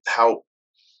 How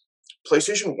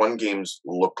PlayStation 1 games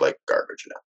look like garbage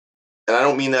now. And I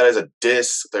don't mean that as a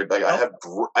diss. They're like I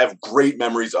have great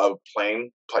memories of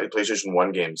playing PlayStation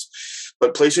 1 games,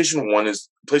 but PlayStation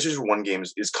 1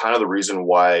 games is kind of the reason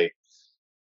why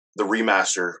the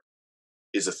remaster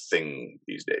is a thing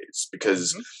these days,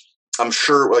 because I'm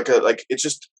sure like it's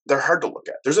just, they're hard to look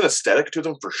at. There's an aesthetic to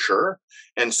them for sure.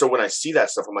 And so when I see that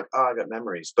stuff, I'm like, I got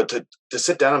memories. But to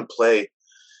sit down and play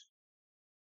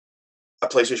a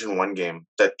PlayStation 1 game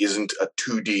that isn't a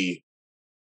 2D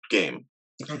game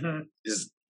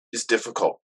is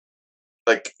difficult.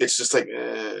 Like it's just like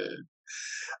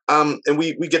and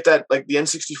we get that, like the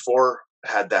N64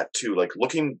 had that too. Like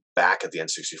looking back at the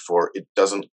N64,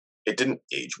 it didn't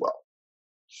age well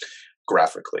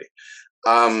graphically.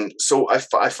 So I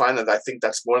find that I think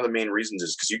that's one of the main reasons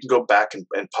is because you can go back and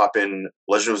pop in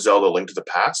Legend of Zelda: Link to the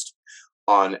Past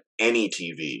on any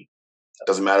TV. It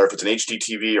doesn't matter if it's an HD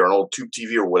TV or an old tube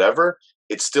TV or whatever.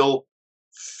 It still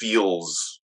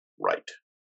feels right.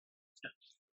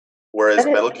 Whereas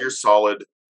Metal Gear Solid,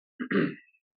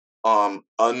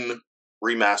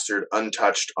 unremastered,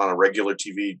 untouched on a regular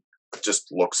TV, just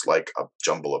looks like a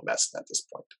jumble of mess at this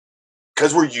point.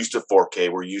 Because we're used to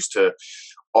 4K, we're used to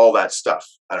all that stuff.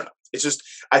 I don't know. It's just,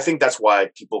 I think that's why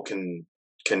people can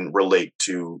relate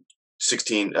to 8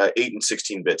 and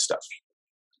 16-bit stuff,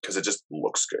 because it just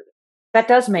looks good. That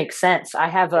does make sense. I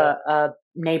have Yeah. a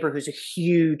neighbor who's a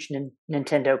huge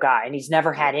Nintendo guy, and he's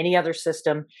never had any other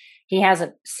system. He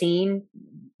hasn't seen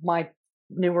my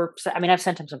newer. I mean, I've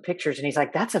sent him some pictures, and he's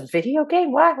like, "That's a video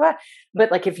game? What? What?"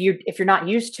 But like, if you're not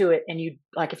used to it, and you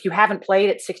like, if you haven't played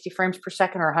at 60 frames per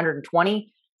second or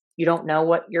 120, you don't know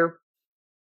what you're,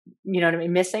 you know what I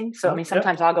mean, missing. So I mean, Yep.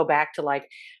 sometimes I'll go back to like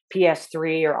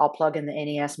PS3, or I'll plug in the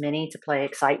NES Mini to play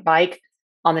Excite Bike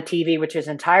on the TV, which is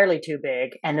entirely too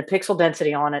big, and the pixel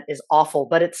density on it is awful,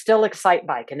 but it's still Excite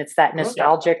Bike, and it's that Yeah.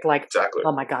 nostalgic, like, Exactly.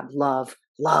 oh my god, love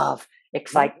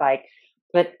Excite Bike.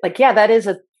 But like, yeah, that is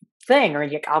a thing. Or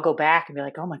I'll go back and be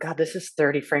like, oh my god, this is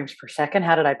 30 frames per second.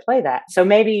 How did I play that? So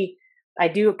maybe I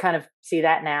do kind of see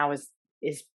that now is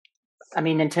I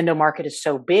mean, Nintendo market is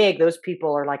so big; those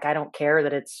people are like, I don't care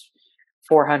that it's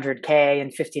 400K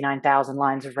and 59,000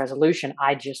 lines of resolution.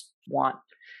 I just want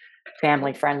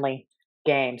family friendly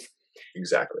games.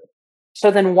 Exactly. So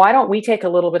then why don't we take a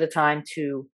little bit of time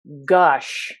to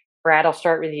gush? Brad, I'll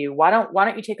start with you. Why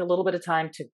don't you take a little bit of time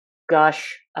to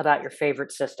gush about your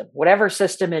favorite system? Whatever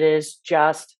system it is,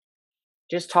 just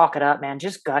talk it up, man.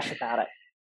 Just gush about it.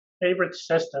 Favorite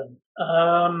system.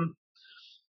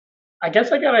 I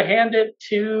guess I gotta hand it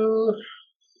to.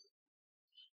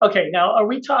 Okay, now are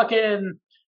we talking?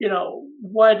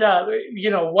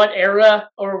 What era,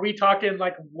 or are we talking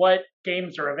like what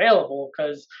games are available?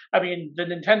 Because I mean, the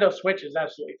Nintendo Switch is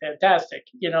absolutely fantastic.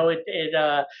 I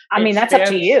It mean, that's up to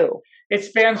spans you. it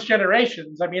spans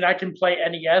generations. I mean, I can play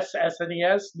NES,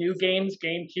 SNES, new games,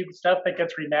 GameCube stuff that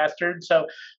gets remastered. So,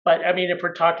 but I mean, if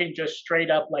we're talking just straight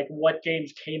up like what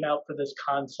games came out for this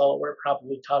console, we're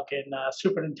probably talking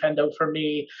Super Nintendo for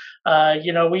me.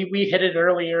 We hit it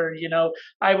earlier.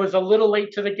 I was a little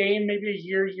late to the game, maybe a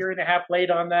year and a half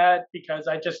late on that because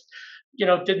I just,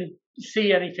 didn't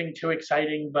see anything too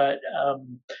exciting. But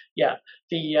yeah,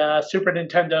 the Super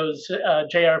Nintendo's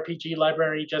JRPG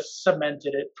library just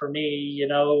cemented it for me.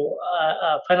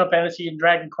 Final Fantasy and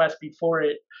Dragon Quest before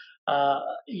it.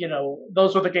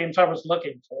 Those were the games I was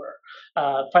looking for.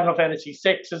 Final Fantasy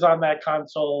VI is on that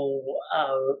console.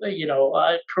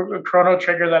 Chrono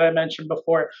Trigger that I mentioned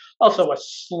before. Also, a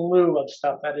slew of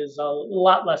stuff that is a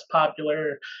lot less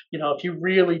popular. If you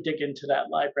really dig into that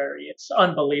library, it's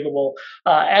unbelievable.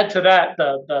 Add to that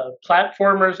the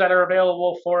platformers that are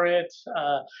available for it.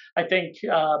 I think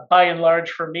by and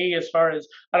large for me, as far as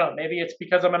I don't know, maybe it's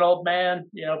because I'm an old man.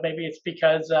 Maybe it's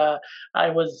because I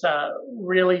was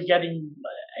really getting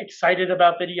excited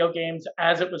about video games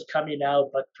as it was coming out.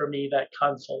 But for me, that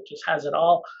console just has it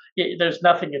all. There's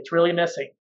nothing it's really missing.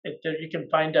 You can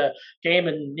find a game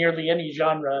in nearly any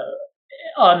genre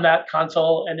on that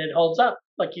console, and it holds up.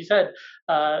 Like you said,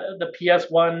 the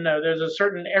PS1, there's a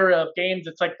certain era of games.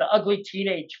 It's like the ugly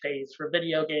teenage phase for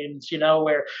video games,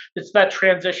 where it's that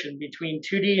transition between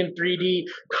 2D and 3D.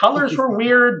 Colors were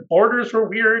weird, borders were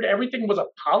weird, everything was a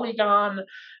polygon.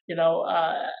 It's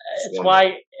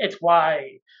why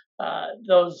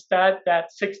that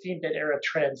 16-bit era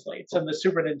translates, and the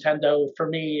Super Nintendo for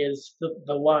me is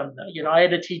the one. I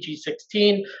had a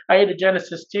TG16, I had a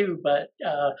Genesis too, but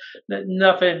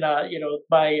nothing.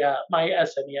 My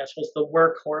SNES was the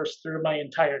workhorse through my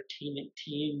entire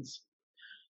teens.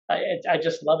 I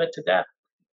just love it to death.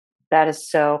 That is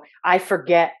so. I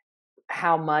forget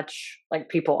how much like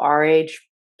people our age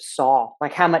saw,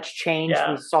 like how much change we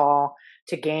Yeah. saw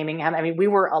to gaming. I mean, we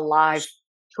were alive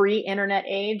pre-internet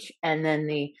age, and then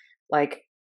the like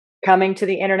coming to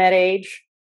the internet age,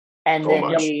 and So then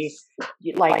much.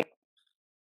 like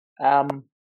um.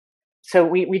 So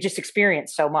we just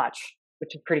experienced so much,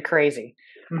 which is pretty crazy.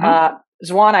 Hmm.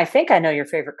 Zwan, I think I know your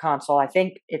favorite console. I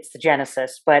think it's the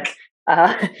Genesis, but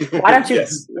why don't you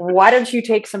Yes. why don't you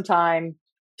take some time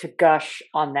to gush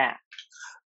on that?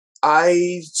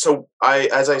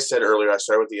 As I said earlier, I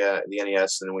started with the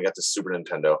NES, and then we got the Super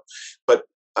Nintendo. But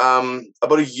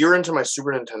about a year into my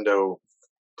Super Nintendo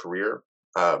career,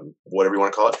 whatever you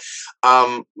want to call it,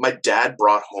 my dad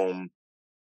brought home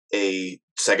a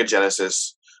Sega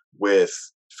Genesis with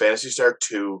Phantasy Star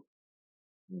 2,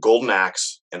 Golden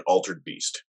Axe, and Altered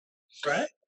Beast. Right.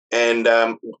 And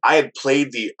I had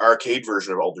played the arcade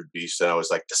version of Altered Beast, and I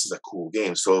was like, "This is a cool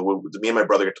game." So me and my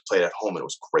brother got to play it at home, and it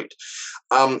was great.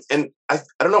 And I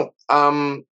don't know.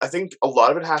 I think a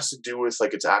lot of it has to do with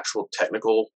like its actual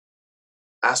technical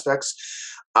aspects.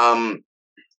 The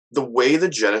way the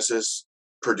Genesis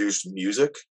produced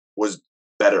music was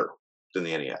better than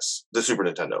the NES, the Super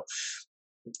Nintendo.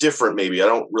 Different, maybe. I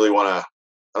don't really want to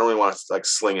like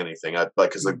sling anything,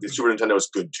 because like the Super Nintendo is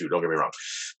good too. Don't get me wrong,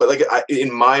 but like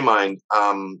in my mind,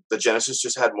 the Genesis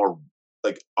just had more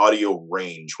like audio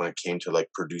range when it came to like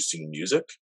producing music.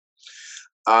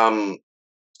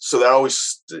 so that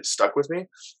always stuck with me.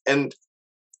 And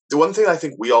the one thing I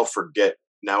think we all forget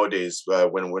nowadays,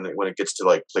 when it gets to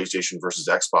like PlayStation versus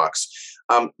Xbox,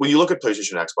 when you look at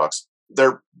PlayStation and Xbox,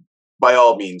 they're by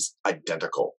all means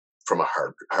identical from a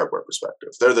hardware perspective.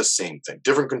 They're the same thing.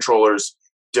 Different controllers,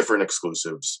 different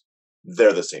exclusives.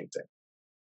 They're the same thing.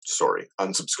 Sorry,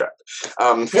 unsubscribe.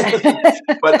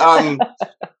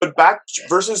 But back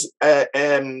versus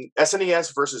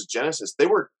SNES versus Genesis, they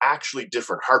were actually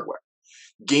different hardware.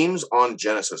 Games on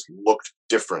Genesis looked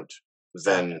different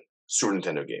than Super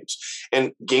Nintendo games,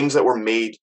 and games that were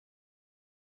made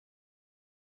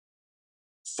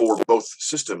for both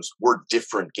systems were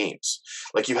different games.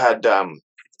 Like you had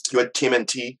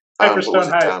TMNT,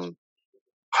 Hyperstone Heist.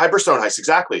 Hyperstone Heist,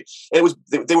 exactly. And it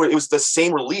was the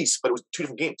same release, but it was two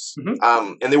different games.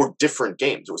 Mm-hmm. And they were different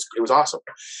games. It was awesome.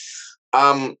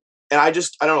 And I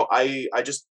don't know. I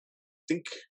just think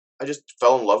I just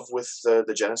fell in love with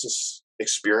the Genesis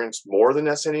experience more than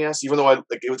SNES, even though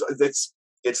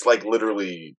it's like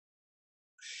literally,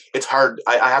 it's hard.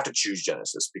 I have to choose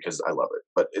Genesis because I love it,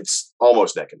 but it's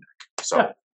almost neck and neck. So.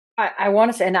 Yeah. I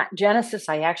want to say, and Genesis,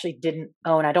 I actually didn't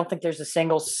own. I don't think there's a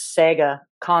single Sega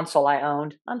console I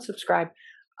owned. Unsubscribe.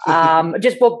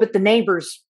 But the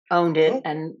neighbors owned it,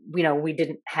 and we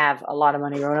didn't have a lot of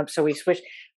money growing up, so we switched.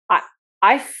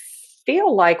 I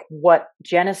feel like what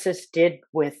Genesis did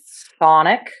with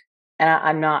Sonic, and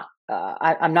I'm not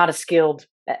as skilled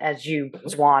as you,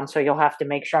 Swan, so you'll have to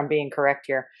make sure I'm being correct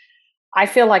here. I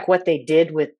feel like what they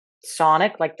did with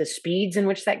Sonic, like the speeds in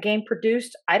which that game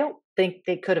produced, I don't think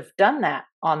they could have done that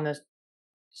on the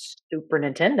Super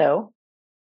Nintendo.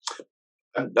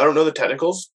 I don't know the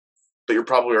technicals, but you're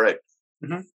probably right.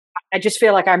 Mm-hmm. I just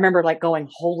feel like I remember like going,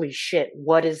 "Holy shit,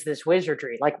 what is this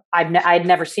wizardry?" Like I'd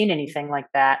never seen anything like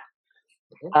that.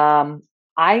 Mm-hmm.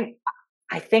 I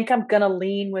think I'm gonna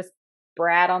lean with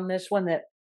Brad on this one. That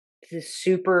the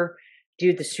Super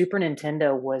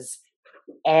Nintendo was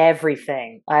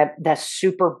everything. That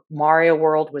Super Mario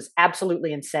World was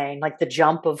absolutely insane. Like the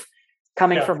jump of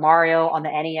coming from Mario on the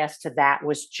NES to that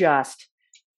was just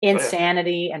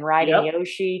insanity. And riding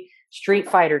Yoshi, Street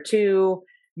Fighter 2,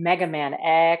 Mega Man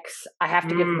X. I have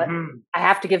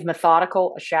to give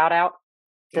Methodical a shout out.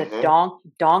 The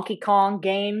Donkey Kong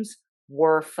games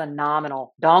were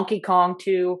phenomenal. Donkey Kong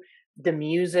 2, the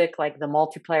music, like the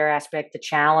multiplayer aspect, the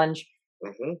challenge.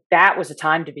 That was a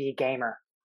time to be a gamer.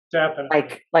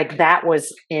 Definitely. Like that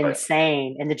was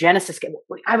insane. And the Genesis game,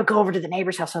 I would go over to the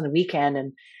neighbor's house on the weekend,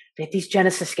 and these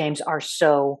Genesis games are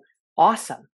so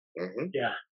awesome.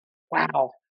 Yeah.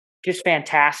 Wow. Just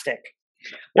fantastic.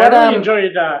 Yeah, I really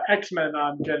enjoyed X-Men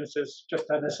on Genesis, just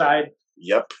an aside.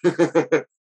 Yep.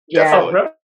 Yeah.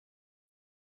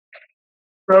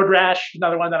 Road Rash,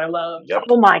 another one that I love. Yep.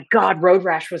 Oh my God, Road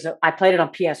Rash I played it on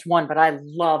PS1, but I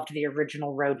loved the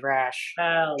original Road Rash.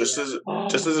 Just as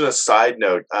an aside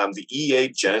note, the EA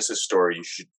Genesis story,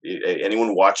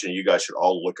 anyone watching, you guys should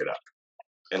all look it up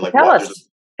and like tell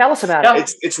us about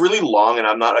it. It's really long, and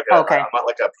I'm not like a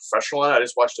professional on it. I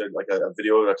just watched a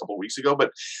video a couple of weeks ago,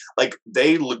 but like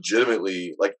they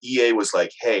legitimately, like EA was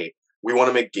like, "Hey, we want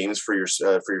to make games for your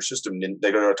system."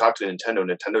 They're going to talk to Nintendo.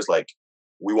 Nintendo's like,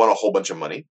 "We want a whole bunch of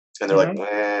money," and they're like,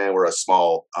 "We're a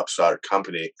small upstart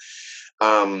company,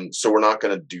 so we're not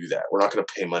going to do that. We're not going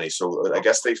to pay money." So I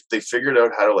guess they figured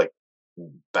out how to like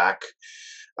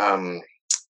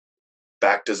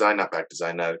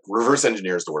reverse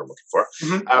engineer is the word I'm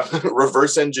looking for.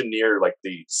 Reverse engineer like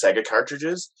the Sega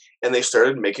cartridges, and they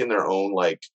started making their own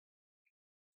like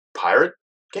pirate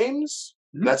games.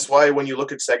 That's why when you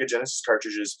look at Sega Genesis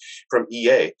cartridges from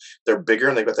EA, they're bigger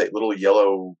and they've got that little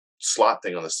yellow slot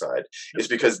thing on the side. It's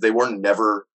because they were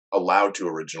never allowed to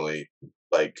originally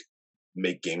like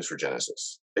make games for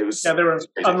Genesis. It was they were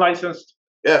unlicensed.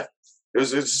 Yeah. It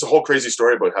was a whole crazy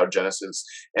story about how Genesis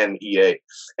and EA,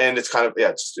 and it's kind of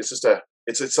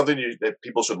it's something that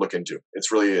people should look into.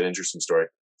 It's really an interesting story.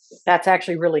 That's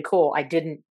actually really cool. I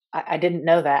didn't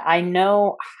know that. I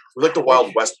know it was like the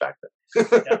Wild West back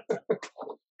then.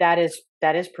 That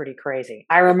is pretty crazy.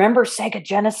 I remember Sega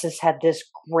Genesis had this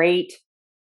great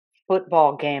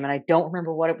football game, and I don't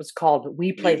remember what it was called, but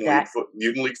we played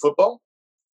Mutant League Football.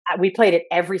 We played it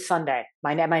every Sunday.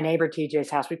 My neighbor TJ's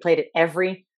house. We played it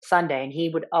every Sunday, and he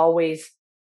would always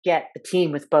get the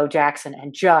team with Bo Jackson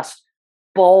and just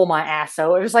bowl my ass.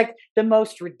 So it was like the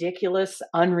most ridiculous,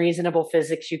 unreasonable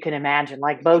physics you can imagine.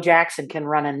 Like Bo Jackson can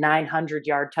run a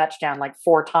 900-yard touchdown like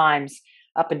 4 times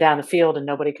up and down the field, and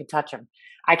nobody could touch him.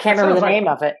 I can't remember the name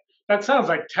of it. That sounds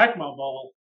like Tecmo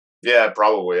Bowl. Yeah,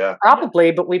 probably. Yeah,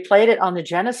 probably. But we played it on the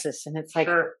Genesis, and it's like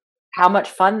how much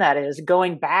fun that is.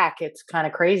 Going back, it's kind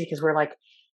of crazy because we're like,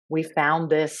 we found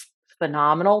this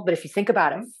phenomenal. But if you think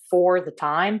about it, Mhm. for the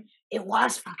time, it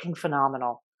was fucking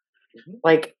phenomenal. Mhm.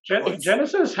 Like, it's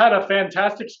Genesis had a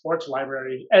fantastic sports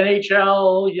library.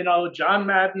 NHL, John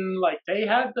Madden, like they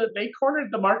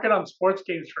cornered the market on sports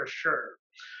games for sure.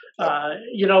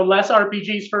 Yep. Less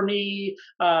RPGs for me.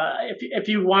 If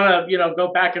you want to,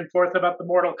 go back and forth about the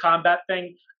Mortal Kombat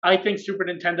thing, I think Super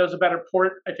Nintendo's a better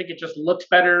port. I think it just looks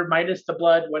better, minus the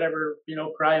blood. Whatever,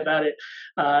 cry about it.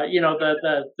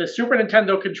 The Super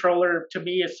Nintendo controller to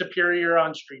me is superior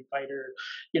on Street Fighter.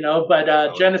 But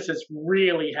Definitely. Genesis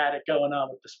really had it going on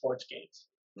with the sports games.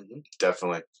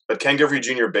 Definitely. But Ken Griffey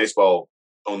Jr. Baseball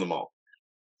owned them all.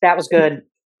 that was good.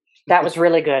 That was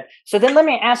really good. So then let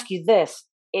me ask you this.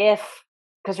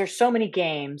 Because there's so many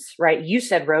games, right? You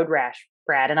said Road Rash,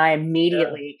 Brad, and I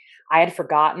had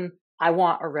forgotten. I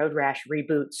want a Road Rash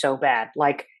reboot so bad.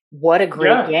 Like, what a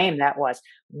great game that was.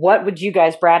 What would you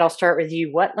guys, Brad, I'll start with you.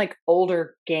 What like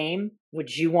older game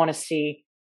would you want to see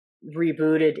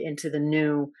rebooted into the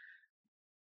new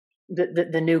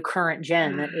the new current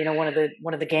gen, one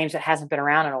of the games that hasn't been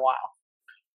around in a while?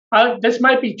 This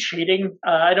might be cheating.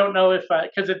 I don't know if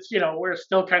because it's we're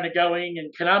still kind of going and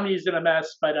Konami's in a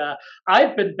mess, but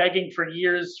I've been begging for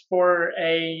years for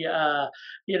a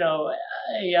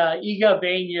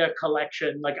Igavania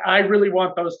collection. Like I really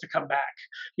want those to come back.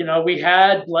 We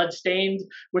had Bloodstained,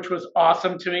 which was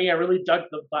awesome to me. I really dug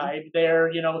the vibe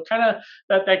there. Kind of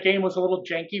that game was a little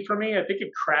janky for me. I think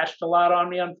it crashed a lot on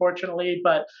me, unfortunately,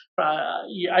 but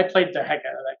I played the heck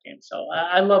out of that game. So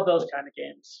I love those kind of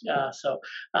games.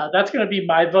 That's going to be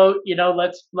my vote.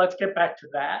 Let's get back to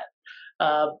that.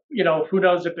 Who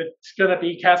knows if it's going to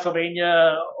be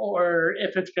Castlevania or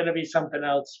if it's going to be something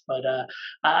else. But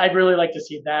I'd really like to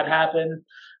see that happen.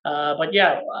 But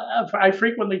yeah, I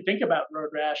frequently think about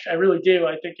Road Rash. I really do.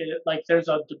 I think there's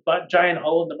a giant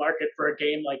hole in the market for a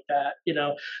game like that.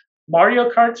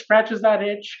 Mario Kart scratches that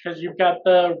itch because you've got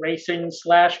the racing /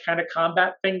 kind of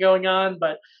combat thing going on,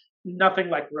 but nothing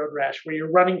like Road Rash, where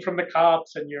you're running from the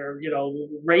cops and you're,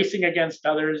 racing against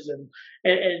others. And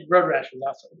Road Rash was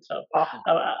awesome. So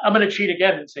I'm going to cheat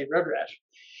again and say Road Rash.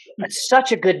 It's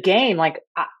such a good game. Like,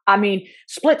 I mean,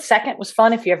 Split Second was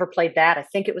fun if you ever played that. I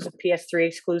think it was a PS3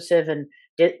 exclusive, and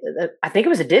I think it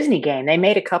was a Disney game. They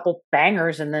made a couple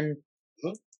bangers and then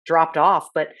dropped off,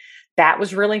 but that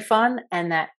was really fun.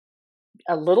 And that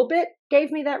a little bit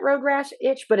gave me that Road Rash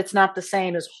itch, but it's not the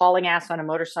same as hauling ass on a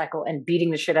motorcycle and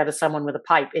beating the shit out of someone with a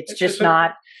pipe. It's just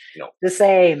not the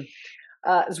same.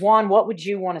 Zwan, what would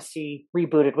you want to see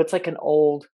rebooted? What's like an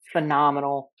old,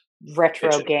 phenomenal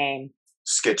retro game?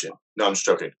 Skitchin. No, I'm just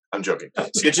joking. I'm joking.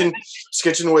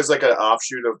 Skitchin was like an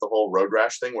offshoot of the whole Road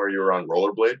Rash thing where you were on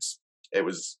rollerblades. It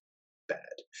was bad.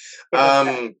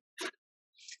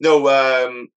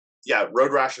 Yeah,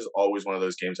 Road Rash is always one of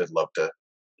those games I'd love to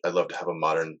have a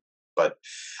modern, but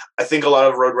I think a lot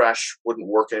of Road Rash wouldn't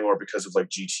work anymore because of like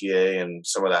GTA and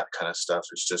some of that kind of stuff.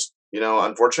 It's just,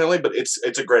 unfortunately, but it's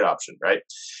a great option, right?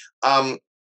 I'd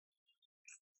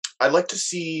like to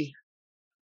see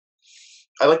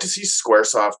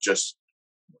Squaresoft just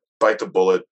bite the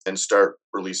bullet and start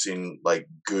releasing like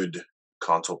good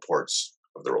console ports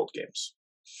of their old games.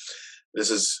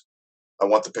 I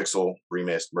want the Pixel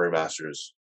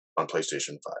remasters on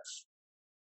PlayStation 5.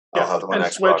 I'll have them on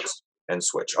Xbox and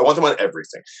Switch. I want them on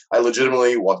everything. I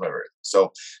legitimately want them on everything.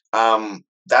 So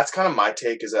that's kind of my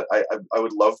take, is that I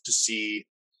would love to see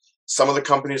some of the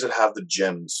companies that have the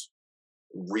gems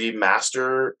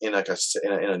remaster in like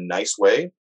in a nice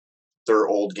way their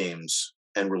old games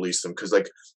and release them, because like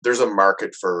there's a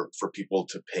market for people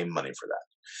to pay money for that.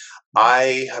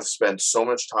 I have spent so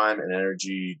much time and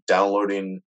energy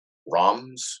downloading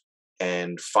ROMs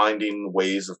and finding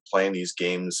ways of playing these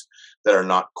games that are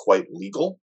not quite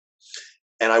legal,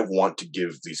 and I want to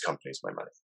give these companies my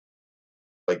money.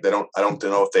 Like I don't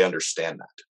know if they understand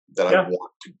that I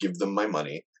want to give them my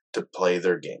money to play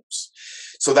their games.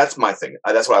 So that's my thing.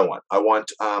 That's what I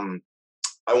want.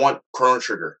 I want Chrono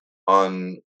Trigger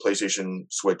on PlayStation,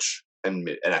 Switch, and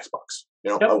Xbox.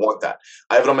 I want that.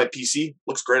 I have it on my PC.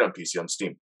 Looks great on PC on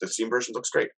Steam. The Steam version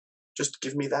looks great. Just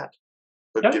give me that.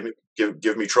 But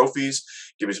give me trophies,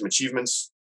 give me some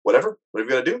achievements, whatever you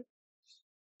got to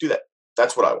do that.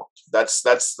 That's what I want. That's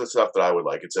the stuff that I would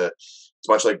like. It's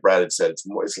much like Brad had said.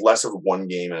 It's less of one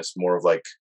game and it's more of like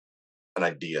an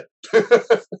idea.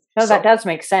 No, that does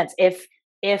make sense. If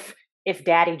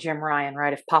Daddy Jim Ryan,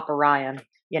 right? If Papa Ryan,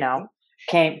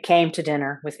 came to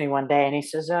dinner with me one day and he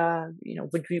says,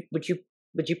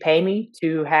 would you pay me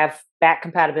to have back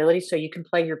compatibility so you can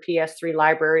play your PS3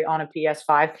 library on a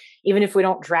PS5, even if we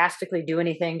don't drastically do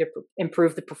anything to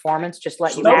improve the performance, just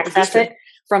let you access it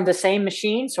from the same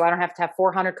machine, so I don't have to have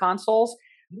 400 consoles?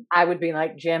 I would be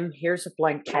like, Jim, here's a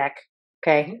blank check.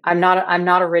 Okay. I'm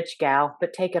not a rich gal,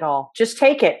 but take it all. Just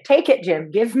take it. Take it, Jim.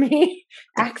 Give me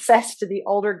access to the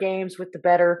older games with the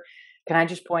better. Can I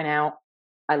just point out,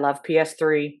 I love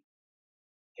PS3.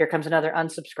 Here comes another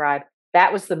unsubscribe.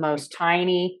 That was the most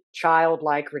tiny,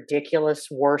 childlike, ridiculous,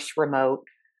 worst remote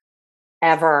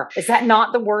ever. Is that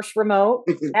not the worst remote?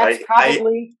 That's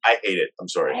probably. I hate it. I'm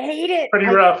sorry. I hate it. Pretty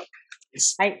rough.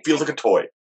 It feels like a toy.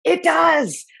 It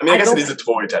does. I mean, I guess it is a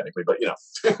toy technically, but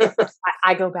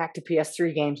I go back to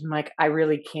PS3 games and like, I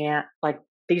really can't. Like,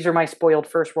 these are my spoiled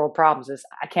first world problems. Is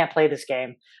I can't play this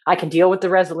game. I can deal with the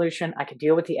resolution. I can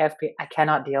deal with the FPS. I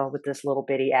cannot deal with this little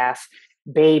bitty ass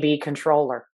baby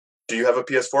controller. Do you have a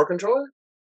PS4 controller?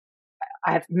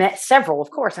 I have met several, of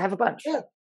course. I have a bunch. Yeah.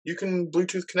 You can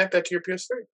Bluetooth connect that to your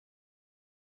PS3.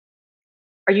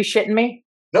 Are you shitting me?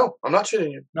 No, I'm not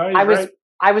shitting you. No,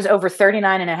 I was over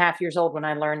 39 and a half years old when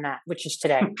I learned that, which is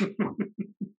today.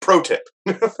 Pro tip.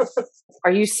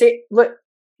 Are you sick? Look,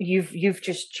 you've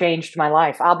just changed my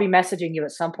life. I'll be messaging you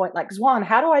at some point like, Zwan,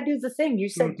 how do I do the thing you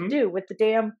said to do with the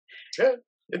damn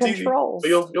it's controls?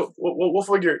 Easy. We'll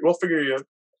figure you out.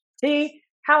 See,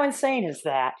 how insane is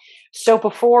that? So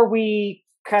before we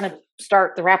kind of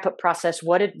start the wrap up process,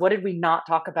 what did we not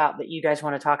talk about that you guys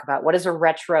want to talk about? What is a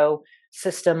retro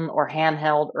system or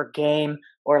handheld or game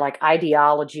or like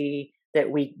ideology that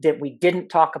we didn't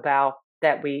talk about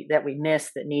that we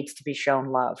missed that needs to be shown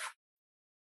love?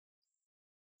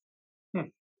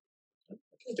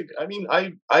 I mean,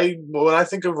 I when I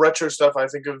think of retro stuff, I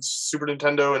think of Super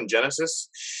Nintendo and Genesis,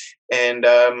 and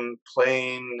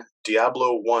playing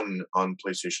Diablo 1 on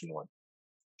PlayStation 1.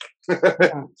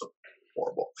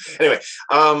 Horrible. Anyway,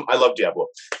 I love Diablo,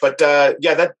 but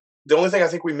that the only thing I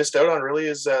think we missed out on really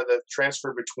is the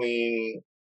transfer between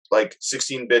like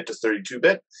 16-bit to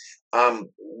 32-bit.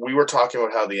 We were talking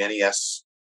about how the NES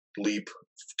leap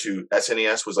to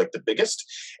SNES was like the biggest,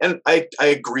 and I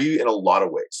agree in a lot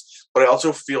of ways. But I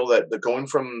also feel that the going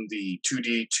from the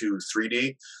 2D to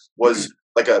 3D was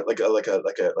like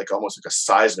almost like a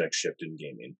seismic shift in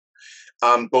gaming,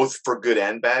 both for good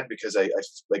and bad. Because I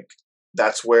like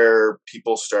that's where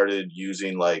people started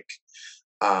using like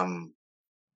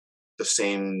the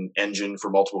same engine for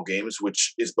multiple games,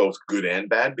 which is both good and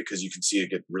bad because you can see it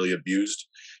get really abused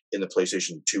in the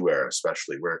PlayStation 2 era,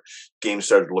 especially where games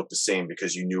started to look the same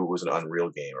because you knew it was an Unreal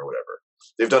game or whatever.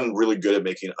 They've done really good at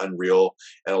making Unreal,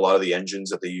 and a lot of the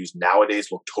engines that they use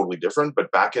nowadays look totally different.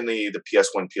 But back in the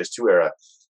PS1, PS2 era,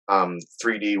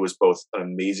 3D was both an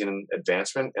amazing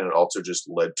advancement, and it also just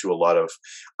led to a lot of,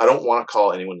 I don't want to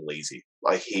call anyone lazy.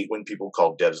 I hate when people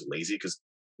call devs lazy because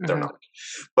they're not.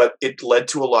 But it led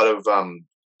to a lot of,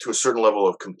 to a certain level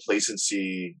of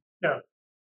complacency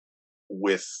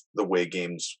with the way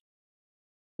games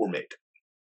were made.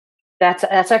 That's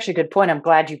actually a good point. I'm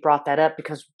glad you brought that up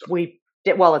because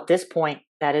at this point,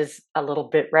 that is a little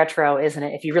bit retro, isn't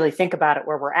it? If you really think about it,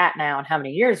 where we're at now and how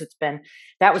many years it's been,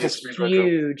 that was a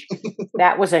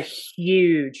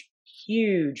huge,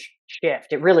 huge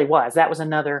shift. It really was. That was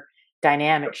another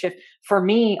dynamic shift for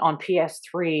me on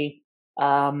PS3.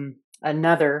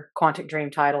 Another Quantic Dream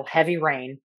title, Heavy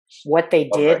Rain. What they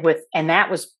did and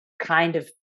that was kind of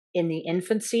in the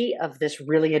infancy of this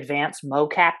really advanced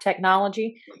mocap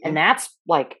technology, and that's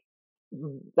like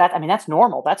that. I mean, that's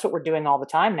normal. That's what we're doing all the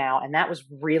time now, and that was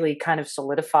really kind of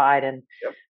solidified and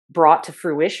brought to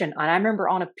fruition. And I remember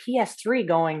on a PS3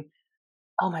 going,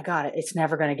 "Oh my god, it's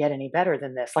never going to get any better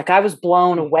than this!" Like I was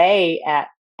blown away at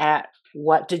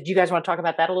what. Did you guys want to talk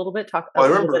about that a little bit? Talk a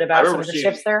little bit about some of the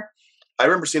shifts there. I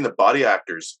remember seeing the body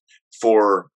actors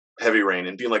for Heavy Rain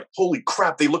and being like, "Holy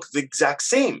crap, they look the exact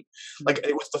same!" Like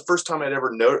it was the first time I'd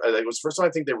ever noticed. It was the first time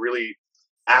I think they really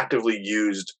actively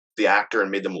used the actor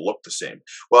and made them look the same.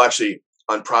 Well, actually,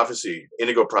 on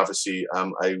Indigo Prophecy,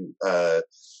 I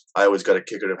always got a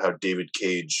kick out of how David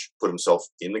Cage put himself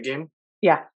in the game.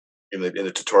 Yeah. In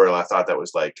the tutorial, I thought that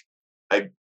was like,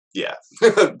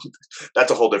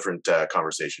 that's a whole different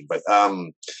conversation, but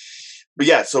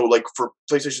yeah. So like for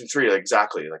PlayStation 3, like,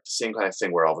 exactly like the same kind of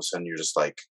thing where all of a sudden you're just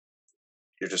like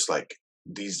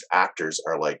these actors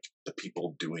are like the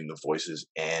people doing the voices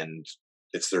and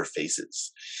it's their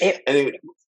faces,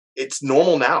 it's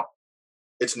normal now.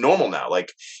 It's normal now.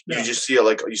 Like you just see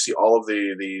you see all of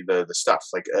the stuff.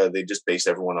 Like they just base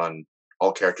everyone on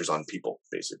all characters on people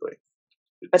basically.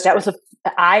 But that was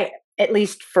at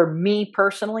least for me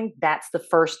personally, that's the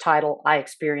first title I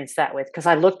experienced that with because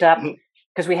I looked up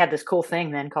because we had this cool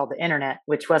thing then called the internet,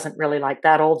 which wasn't really like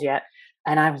that old yet.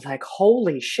 And I was like,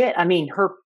 holy shit. I mean,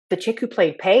 the chick who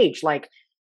played Paige, like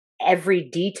every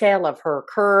detail of her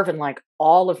curve and like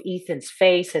all of Ethan's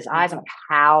face, his eyes, and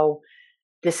how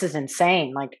this is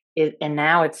insane. Like and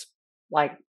now it's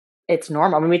like, it's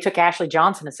normal. I mean, we took Ashley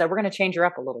Johnson and said, we're going to change her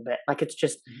up a little bit. Like, it's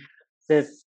just the,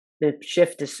 the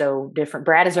shift is so different.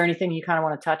 Brad, is there anything you kind of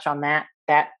want to touch on that?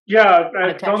 Yeah,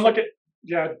 don't look at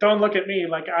don't look at me.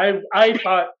 Like I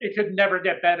thought it could never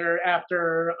get better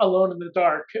after Alone in the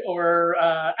Dark or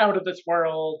Out of This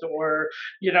World or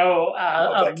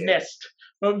Mist.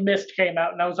 Mist came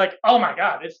out, and I was like, oh my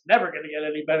god, it's never going to get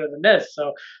any better than this.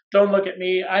 So don't look at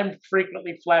me. I'm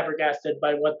frequently flabbergasted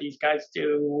by what these guys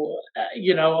do.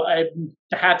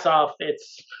 Hats off.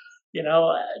 It's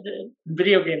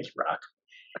video games rock.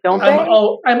 Don't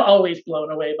I'm always blown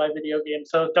away by video games,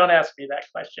 so don't ask me that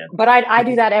question. But I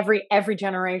do that every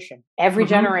generation. Every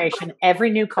generation,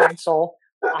 every new console,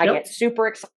 I get super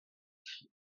excited.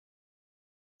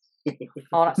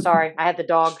 Oh, sorry, I had the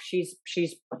dog. She's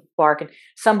barking.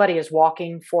 Somebody is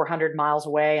walking 400 miles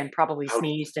away and probably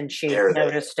sneezed, and she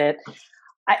noticed it.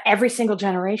 Every single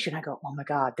generation, I go, oh my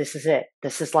god, this is it.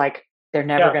 This is like, they're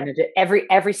never going to do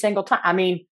every single time. I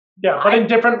mean. Yeah, but in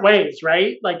different ways,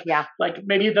 right? Like, yeah, like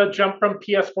maybe the jump from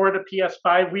PS4 to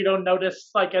PS5, we don't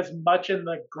notice like as much in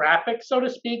the graphics, so to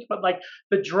speak, but like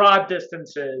the draw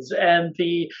distances and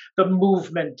the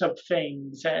movement of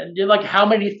things, and like how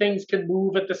many things can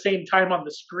move at the same time on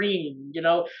the screen.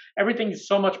 Everything's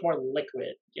so much more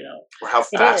liquid. Or how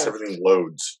fast everything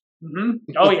loads. Mm-hmm.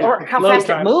 Oh yeah, or how fast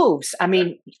it moves. I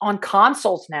mean, on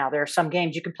consoles now, there are some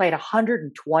games you can play at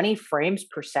 120 frames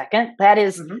per second. That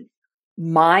is.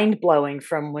 Mind-blowing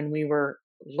from when we were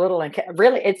little, and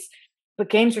really but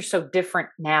games are so different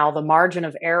now. The margin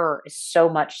of error is so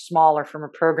much smaller from a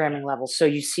programming level, so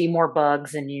you see more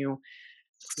bugs and you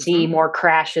see more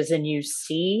crashes and you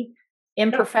see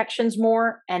imperfections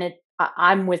more. And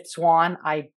I'm with Swan.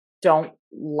 I don't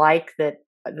like that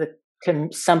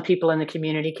some people in the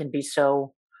community can be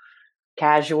so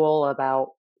casual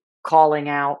about calling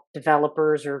out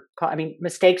developers,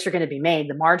 mistakes are going to be made.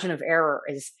 The margin of error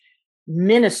is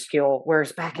minuscule,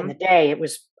 whereas back in the day it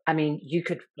was, you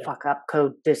could fuck up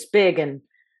code this big and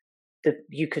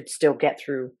you could still get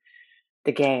through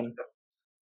the game,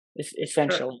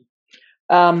 essentially.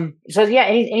 So yeah,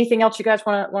 anything else you guys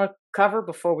want to cover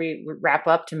before we wrap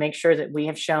up, to make sure that we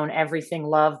have shown everything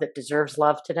love that deserves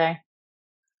love today?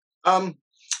 I'll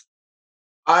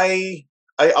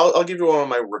give you one of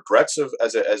my regrets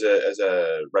as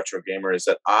a retro gamer, is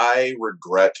that I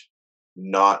regret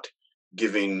not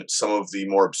giving some of the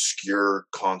more obscure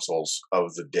consoles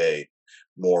of the day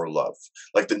more love,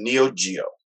 like the Neo Geo,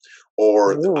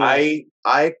 or I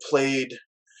played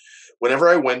whenever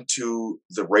I went to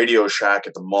the Radio Shack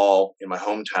at the mall in my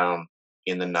hometown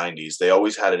in the 90s. They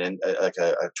always had a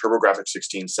TurboGrafx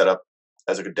 16 set up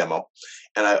as a demo,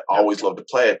 and I always loved to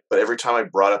play it. But every time I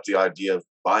brought up the idea of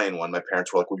buying one, my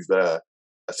parents were like, "Well, you've got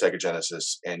a Sega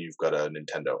Genesis and you've got a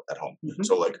Nintendo at home,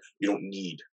 so like you don't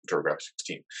need TurboGrafx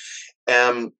 16."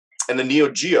 And the Neo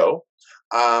Geo,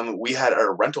 we had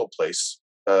a rental place,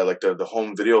 like the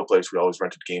home video place we always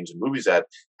rented games and movies at,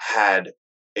 had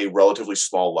a relatively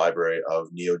small library of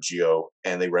Neo Geo,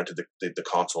 and they rented the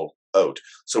console out.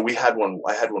 So I had one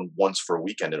once for a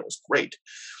weekend, and it was great.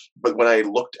 But when I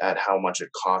looked at how much it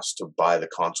cost to buy the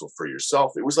console for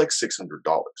yourself, it was like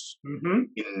 $600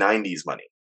 in 90s money.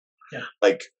 Yeah.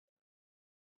 Like,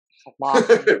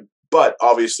 but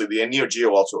obviously the Neo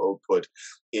Geo also output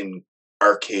in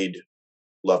arcade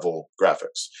level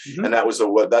graphics, and that's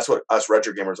what us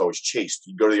retro gamers always chased.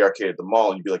 You'd go to the arcade at the mall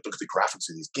and you'd be like, "Look at the graphics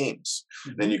of these games."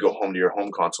 And then you go home to your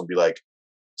home console and be like,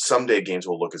 "Someday games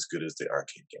will look as good as the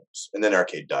arcade games." And then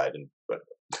arcade died.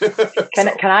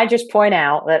 Can I just point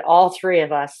out that all three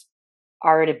of us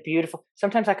are at a beautiful.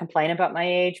 Sometimes I complain about my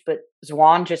age, but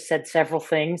Zwan just said several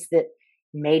things that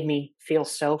made me feel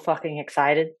so fucking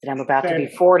excited that I'm about to be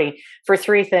 40 for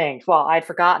three things. Well, I'd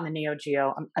forgotten the Neo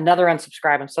Geo. Another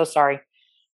unsubscribe. I'm so sorry.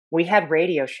 We had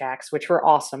Radio Shacks, which were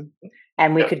awesome.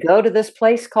 And we could go to this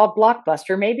place called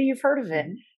Blockbuster. Maybe you've heard of it.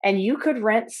 And you could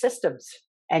rent systems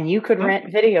and you could rent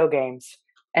video games.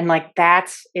 And like,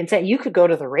 that's insane. You could go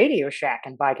to the Radio Shack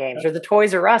and buy games, or the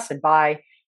Toys R Us and buy.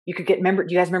 You could get. Do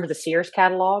you guys remember the Sears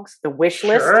catalogs, the wish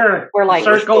list? Where like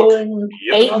circling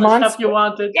 8 months stuff you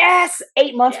wanted. Yes,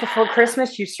 8 months before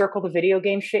Christmas, you circle the video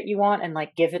game shit you want and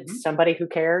like give it to somebody who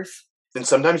cares. And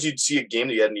sometimes you'd see a game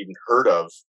that you hadn't even heard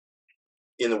of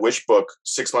in the wish book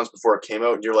 6 months before it came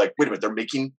out, and you're like, "Wait a minute, they're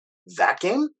making that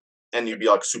game?" And you'd be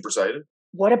like super excited.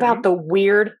 What about the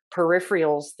weird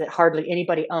peripherals that hardly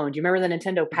anybody owned? Do you remember the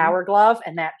Nintendo Power Glove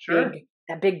and that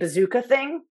big bazooka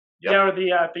thing? Yep. Yeah,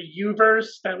 or the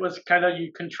U-verse that was kind of,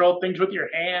 you controlled things with your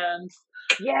hands.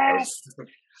 Yes.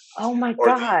 Oh my Or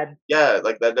the god.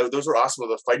 like that. Those were awesome.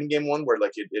 The fighting game one where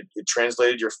like it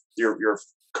translated your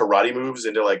karate moves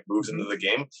into like moves into Mhm. the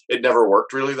game. It never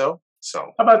worked really though.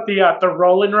 So How about the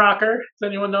Rollin' Rocker? Does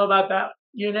anyone know about that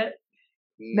unit?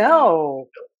 mm, No.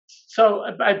 So,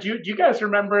 do you guys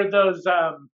remember those?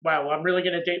 Wow, I'm really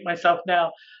going to date myself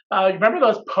now. You remember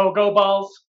those pogo balls?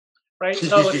 Right.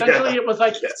 So essentially, yeah, it was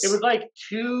yes, like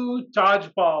two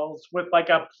dodgeballs with like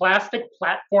a plastic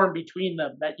platform between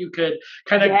them that you could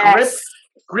kind of Yes.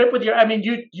 grip with your. I mean,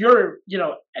 you're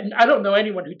and I don't know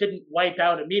anyone who didn't wipe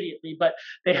out immediately, but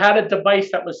they had a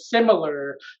device that was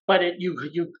similar, but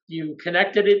you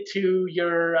connected it to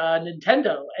your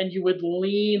Nintendo, and you would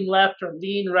lean left or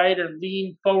lean right or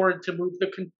lean forward to move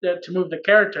to move the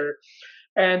character,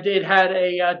 and it had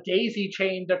a daisy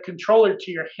chained a controller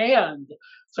to your hand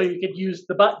so you could use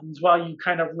the buttons while you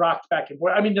kind of rocked back and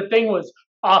forth. I mean, the thing was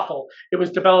awful. It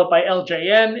was developed by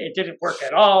LJN. It didn't work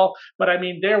at all. But I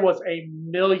mean, there was a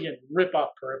million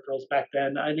rip-off peripherals back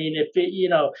then. I mean, if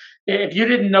you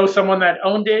didn't know someone that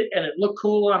owned it and it looked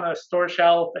cool on a store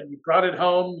shelf and you brought it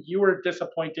home, you were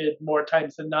disappointed more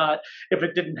times than not if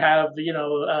it didn't have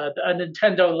a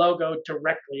Nintendo logo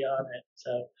directly on it.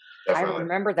 So I definitely.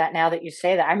 remember that now that you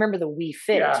say that. I remember the Wii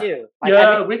Fit yeah, too. Like I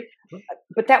mean, yeah, we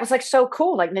but that was like so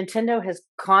cool. Like Nintendo has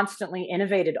constantly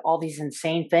innovated all these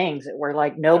insane things that were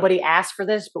like yeah, nobody asked for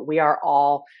this, but we are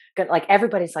all like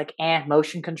everybody's like,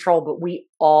 motion control, but we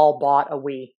all bought a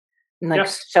Wii. And like yeah.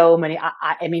 so many,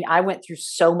 I mean, I went through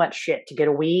so much shit to get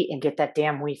a Wii and get that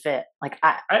damn Wii Fit. Like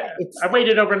I it's I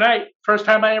waited overnight. First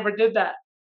time I ever did that.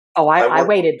 oh, I I worked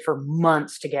waited for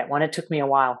months to get one. It took me a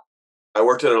while. I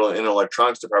worked in an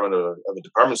electronics department of a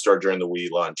department store during the Wii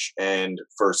launch, and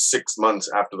for 6 months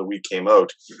after the Wii came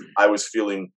out, I was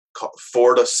fielding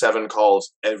 4 to 7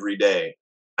 calls every day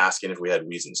asking if we had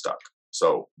Wii's in stock.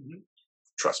 So Mhm.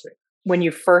 trust me. When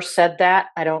you first said that,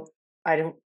 I don't,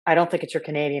 I don't think it's your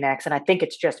Canadian accent. I think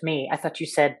it's just me. I thought you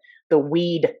said the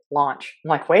weed launch. I'm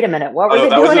like, wait a minute, what Oh were no, they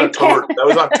that was doing in in October. Canada? That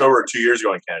was October 2 years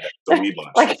ago in Canada. The Wii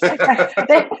Like,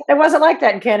 launch. it wasn't like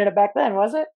that in Canada back then,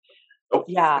 was it? Nope.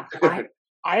 Yeah,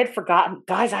 I had forgotten,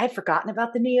 guys. I had forgotten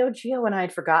about the Neo Geo, and I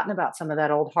had forgotten about some of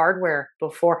that old hardware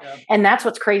before. Yeah, And that's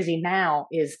what's crazy now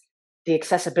is the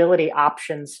accessibility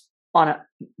options on a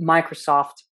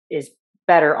Microsoft is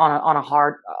better on a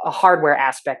hardware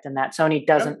aspect than that. Sony yeah.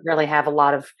 doesn't really have a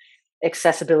lot of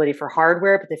accessibility for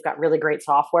hardware, but they've got really great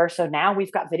software. So now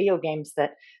we've got video games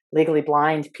that legally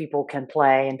blind people can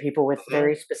play and people with Mhm.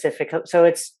 very specific. So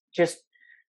it's just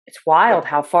it's Yep. wild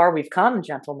how far we've come,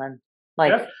 gentlemen. Yeah.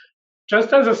 Like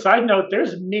Just as a side note,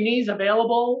 there's minis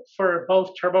available for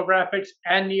both TurboGrafx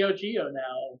and Neo Geo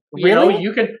now. really?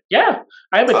 You can, yeah.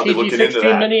 I have a I'll be looking into TG16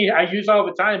 that. mini I use all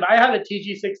the time. I had a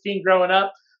TG16 growing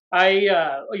up.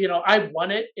 I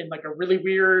won it in like a really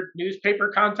weird newspaper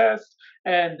contest,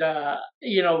 and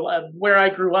where I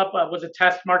grew up was a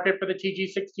test market for the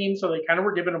TG16, so they kind of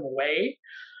were giving them away.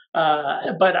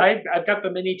 But I've got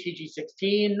the mini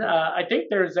TG16. I think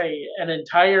there's an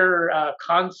entire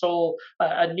console,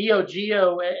 a Neo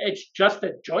Geo. It's just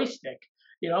a joystick.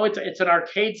 It's an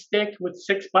arcade stick with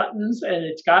 6 buttons, and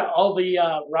it's got all the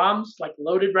ROMs like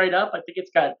loaded right up. I think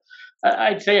it's got,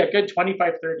 I'd say, a good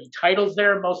 25, 30 titles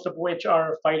there, most of which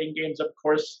are fighting games, of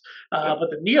course. Yep. But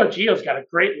the Neo Geo's got a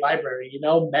great library.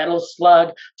 Metal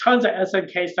Slug, tons of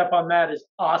SNK stuff on that is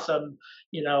awesome.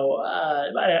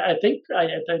 I think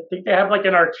they have like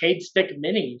an arcade stick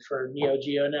mini for Neo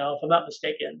Geo now, if I'm not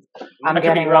mistaken. Mhm. I'm I could be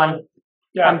getting one. wrong. I'm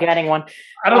Yeah, getting one.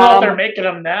 I don't know if they're Um, making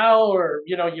them now, or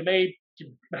you may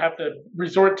have to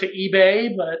resort to eBay,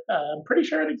 but I'm pretty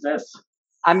sure it exists.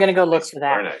 I'm gonna go look Nice. for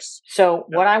that. Very nice. So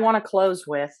Yeah. what I want to close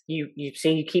with, you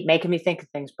see, you keep making me think of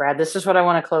things, Brad. This is what I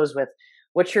want to close with.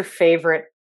 What's your favorite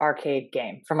arcade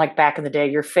game from like back in the day?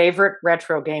 Your favorite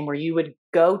retro game where you would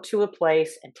go to a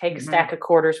place and take a Mhm. stack of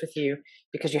quarters with you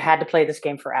because you had to play this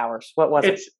game for hours. What was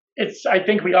it? It's. I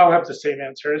think we all have the same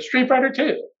answer. It's Street Fighter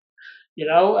 2.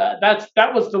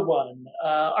 That was the one.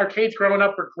 Arcades growing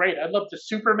up were great. I loved the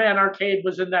Superman arcade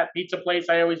was in that pizza place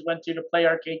I always went to play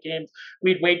arcade games.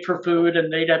 We'd wait for food,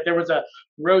 and there was a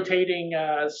rotating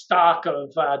stock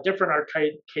of different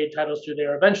arcade titles through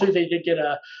there. Eventually, they did get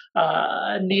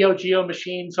a Neo Geo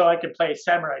machine, so I could play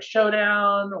Samurai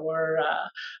Showdown, or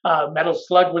Metal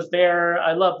Slug was there.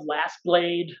 I love Last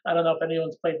Blade. I don't know if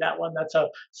anyone's played that one. That's a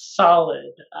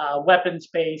solid weapons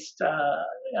based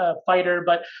fighter,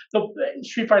 but the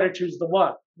Street Fighter 2 is the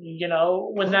one.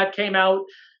 When that came out,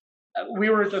 we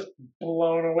were just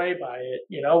blown away by it.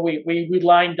 We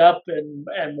lined up and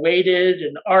waited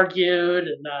and argued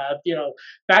and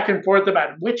back and forth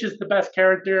about which is the best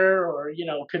character, or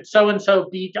could so and so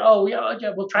beat. Oh yeah,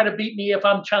 yeah, will try to beat me if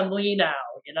I'm Chun Li now.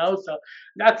 So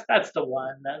that's the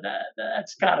one.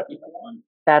 That's got to be the one.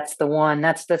 That's the one.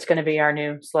 That's going to be our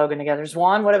new slogan together.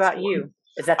 Juan, what about you?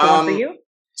 Is that the one for you?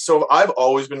 So I've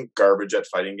always been garbage at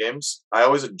fighting games. I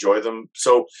always enjoy them.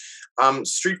 So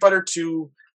Street Fighter 2,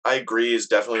 I agree, is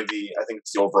definitely I think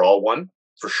it's the overall one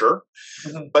for sure.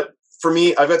 Mm-hmm. But for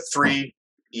me, I've got 3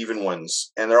 even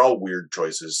ones, and they're all weird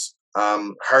choices.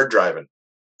 Hard Driving.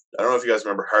 I don't know if you guys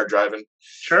remember Hard Driving.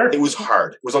 Sure. It was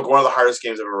hard. It was like one of the hardest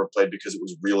games I've ever played because it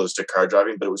was realistic car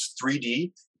driving, but it was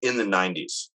 3D in the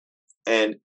 90s.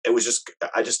 And it was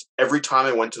every time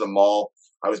I went to the mall,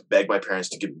 I was begged my parents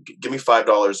to give me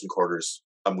 $5 in quarters.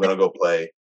 I'm going to go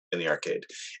play in the arcade.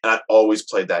 And I always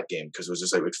played that game because it was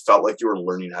just like, it felt like you were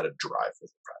learning how to drive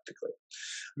with it practically.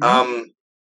 Mm-hmm.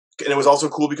 And it was also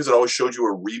cool because it always showed you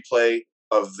a replay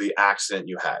of the accident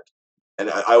you had. And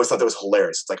I always thought that was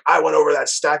hilarious. It's like, I went over that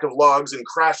stack of logs and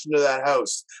crashed into that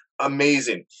house.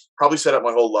 Amazing. Probably set up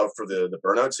my whole love for the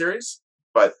Burnout series.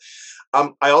 But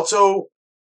I also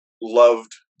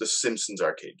loved the Simpsons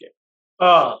arcade game.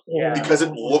 Oh, yeah. Because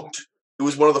it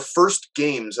was one of the first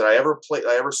games that I ever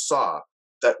saw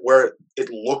where it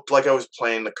looked like I was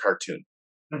playing the cartoon.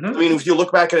 Mm-hmm. I mean, if you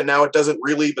look back at it now, it doesn't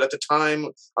really, but at the time,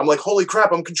 I'm like, holy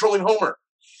crap, I'm controlling Homer.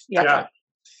 Yeah.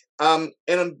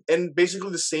 And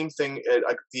basically the same thing,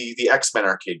 the X-Men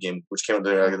arcade game, which came out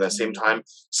at the same time,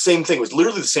 same thing. It was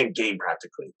literally the same game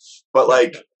practically, but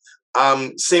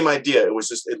same idea. It was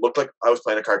just, it looked like I was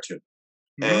playing a cartoon.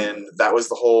 Mm-hmm. And that was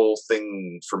the whole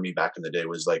thing for me back in the day,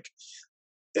 was like,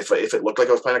 if it looked like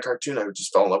I was playing a cartoon, I would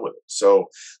just fall in love with it. So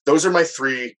those are my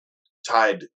 3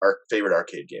 tied favorite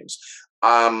arcade games.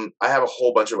 I have a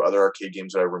whole bunch of other arcade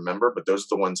games that I remember, but those are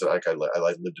the ones that I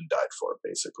lived and died for,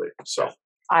 basically. So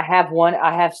I have one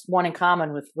in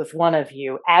common with one of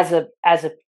you. As a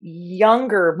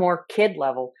younger, more kid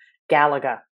level,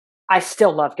 Galaga. I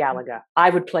still love Galaga. I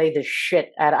would play the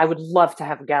shit I would love to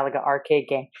have a Galaga arcade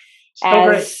game.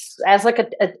 As like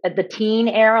the teen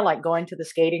era, like going to the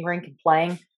skating rink and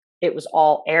playing, it was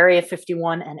all Area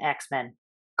 51 and X-Men.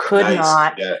 Could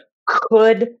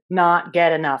not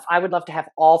get enough. I would love to have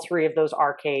all 3 of those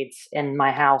arcades in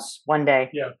my house one day.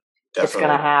 Yeah, definitely. It's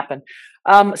going to happen.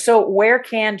 So where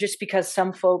just because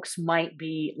some folks might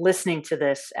be listening to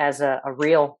this as a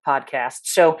real podcast.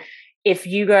 So if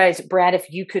you guys, Brad, if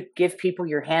you could give people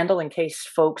your handle in case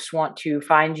folks want to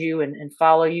find you and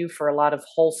follow you for a lot of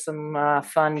wholesome,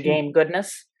 fun game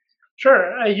goodness.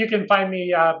 Sure. You can find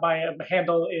me. My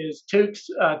handle is Toukz,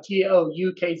 Toukz.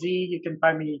 You can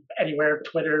find me anywhere,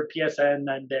 Twitter, PSN.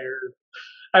 I'm there.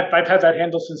 I've had that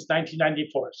handle since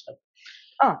 1994. So,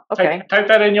 okay. Type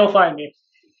that in, you'll find me.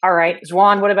 All right,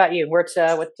 Zwan. What about you? What's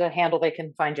the handle they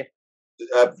can find you?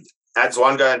 At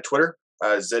Zwanguy on Twitter.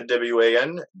 ZWANGUY,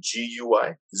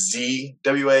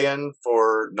 ZWAN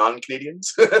for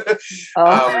non-Canadians. Just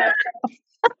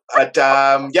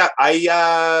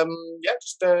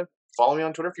follow me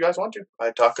on Twitter if you guys want to. I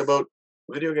talk about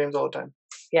video games all the time.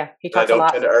 Yeah, he talks a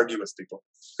lot. I don't tend to argue with people.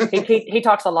 he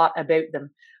talks a lot about them.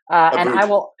 And I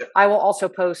will also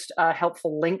post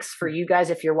helpful links for you guys.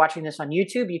 If you're watching this on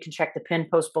YouTube, you can check the pinned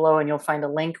post below and you'll find a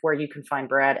link where you can find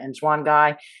Brad and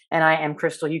Zwanguy. And I am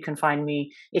Crystal. You can find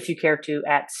me, if you care to,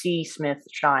 at C Smith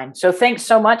Shine. So thanks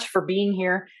so much for being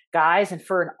here, guys, and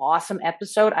for an awesome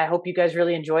episode. I hope you guys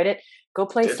really enjoyed it. Go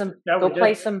play some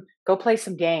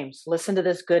games. Listen to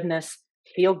this goodness.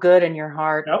 Feel good in your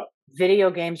heart. Yep.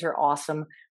 Video games are awesome.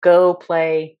 Go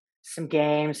play some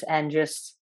games and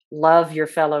just love your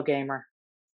fellow gamer.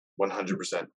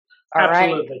 100%. All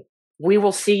Absolutely. right. We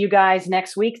will see you guys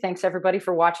next week. Thanks everybody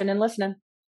for watching and listening.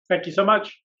 Thank you so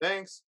much. Thanks.